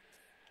house.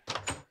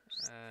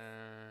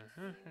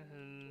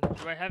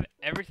 Do I have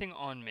everything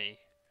on me?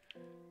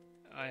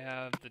 I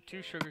have the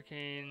 2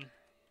 sugarcane.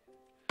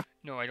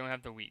 No, I don't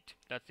have the wheat.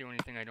 That's the only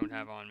thing I don't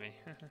have on me.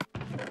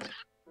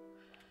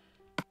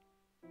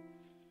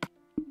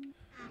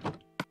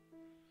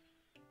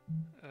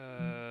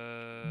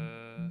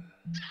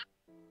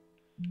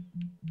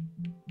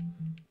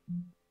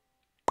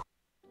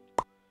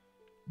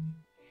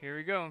 Here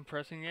we go. I'm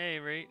pressing A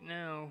right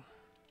now.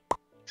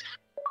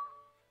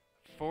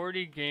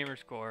 40 gamer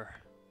score.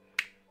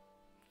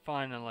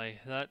 Finally.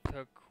 That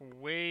took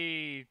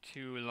way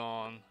too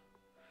long.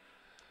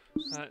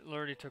 That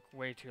literally took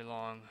way too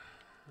long.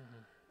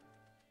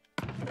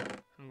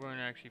 I'm going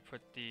to actually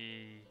put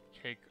the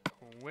cake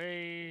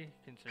away,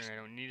 considering I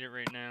don't need it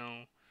right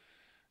now.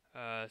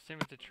 Same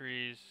with the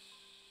trees.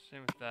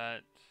 Same with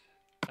that.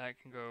 That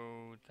can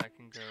go. That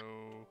can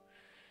go.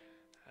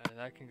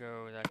 That can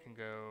go. That can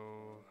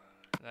go.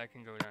 That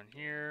can go down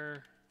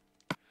here.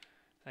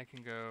 That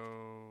can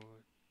go.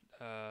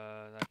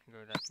 That can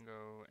go. That can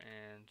go,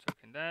 and so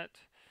can that.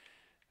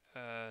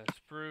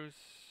 Spruce.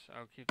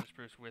 I'll keep the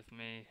spruce with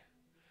me.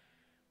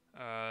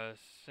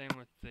 Same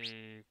with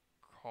the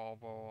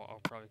cobble.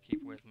 I'll probably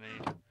keep with me.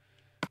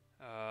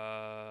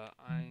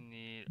 I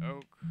need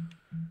oak.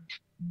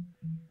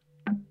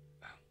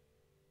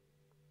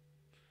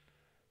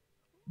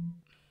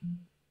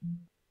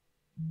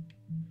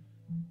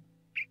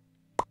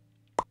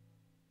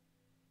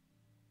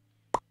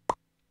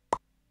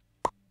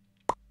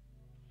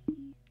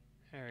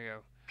 There we go.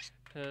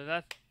 So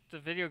that's the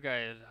video,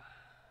 guys.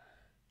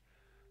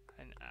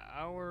 An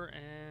hour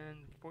and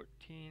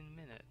 14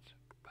 minutes.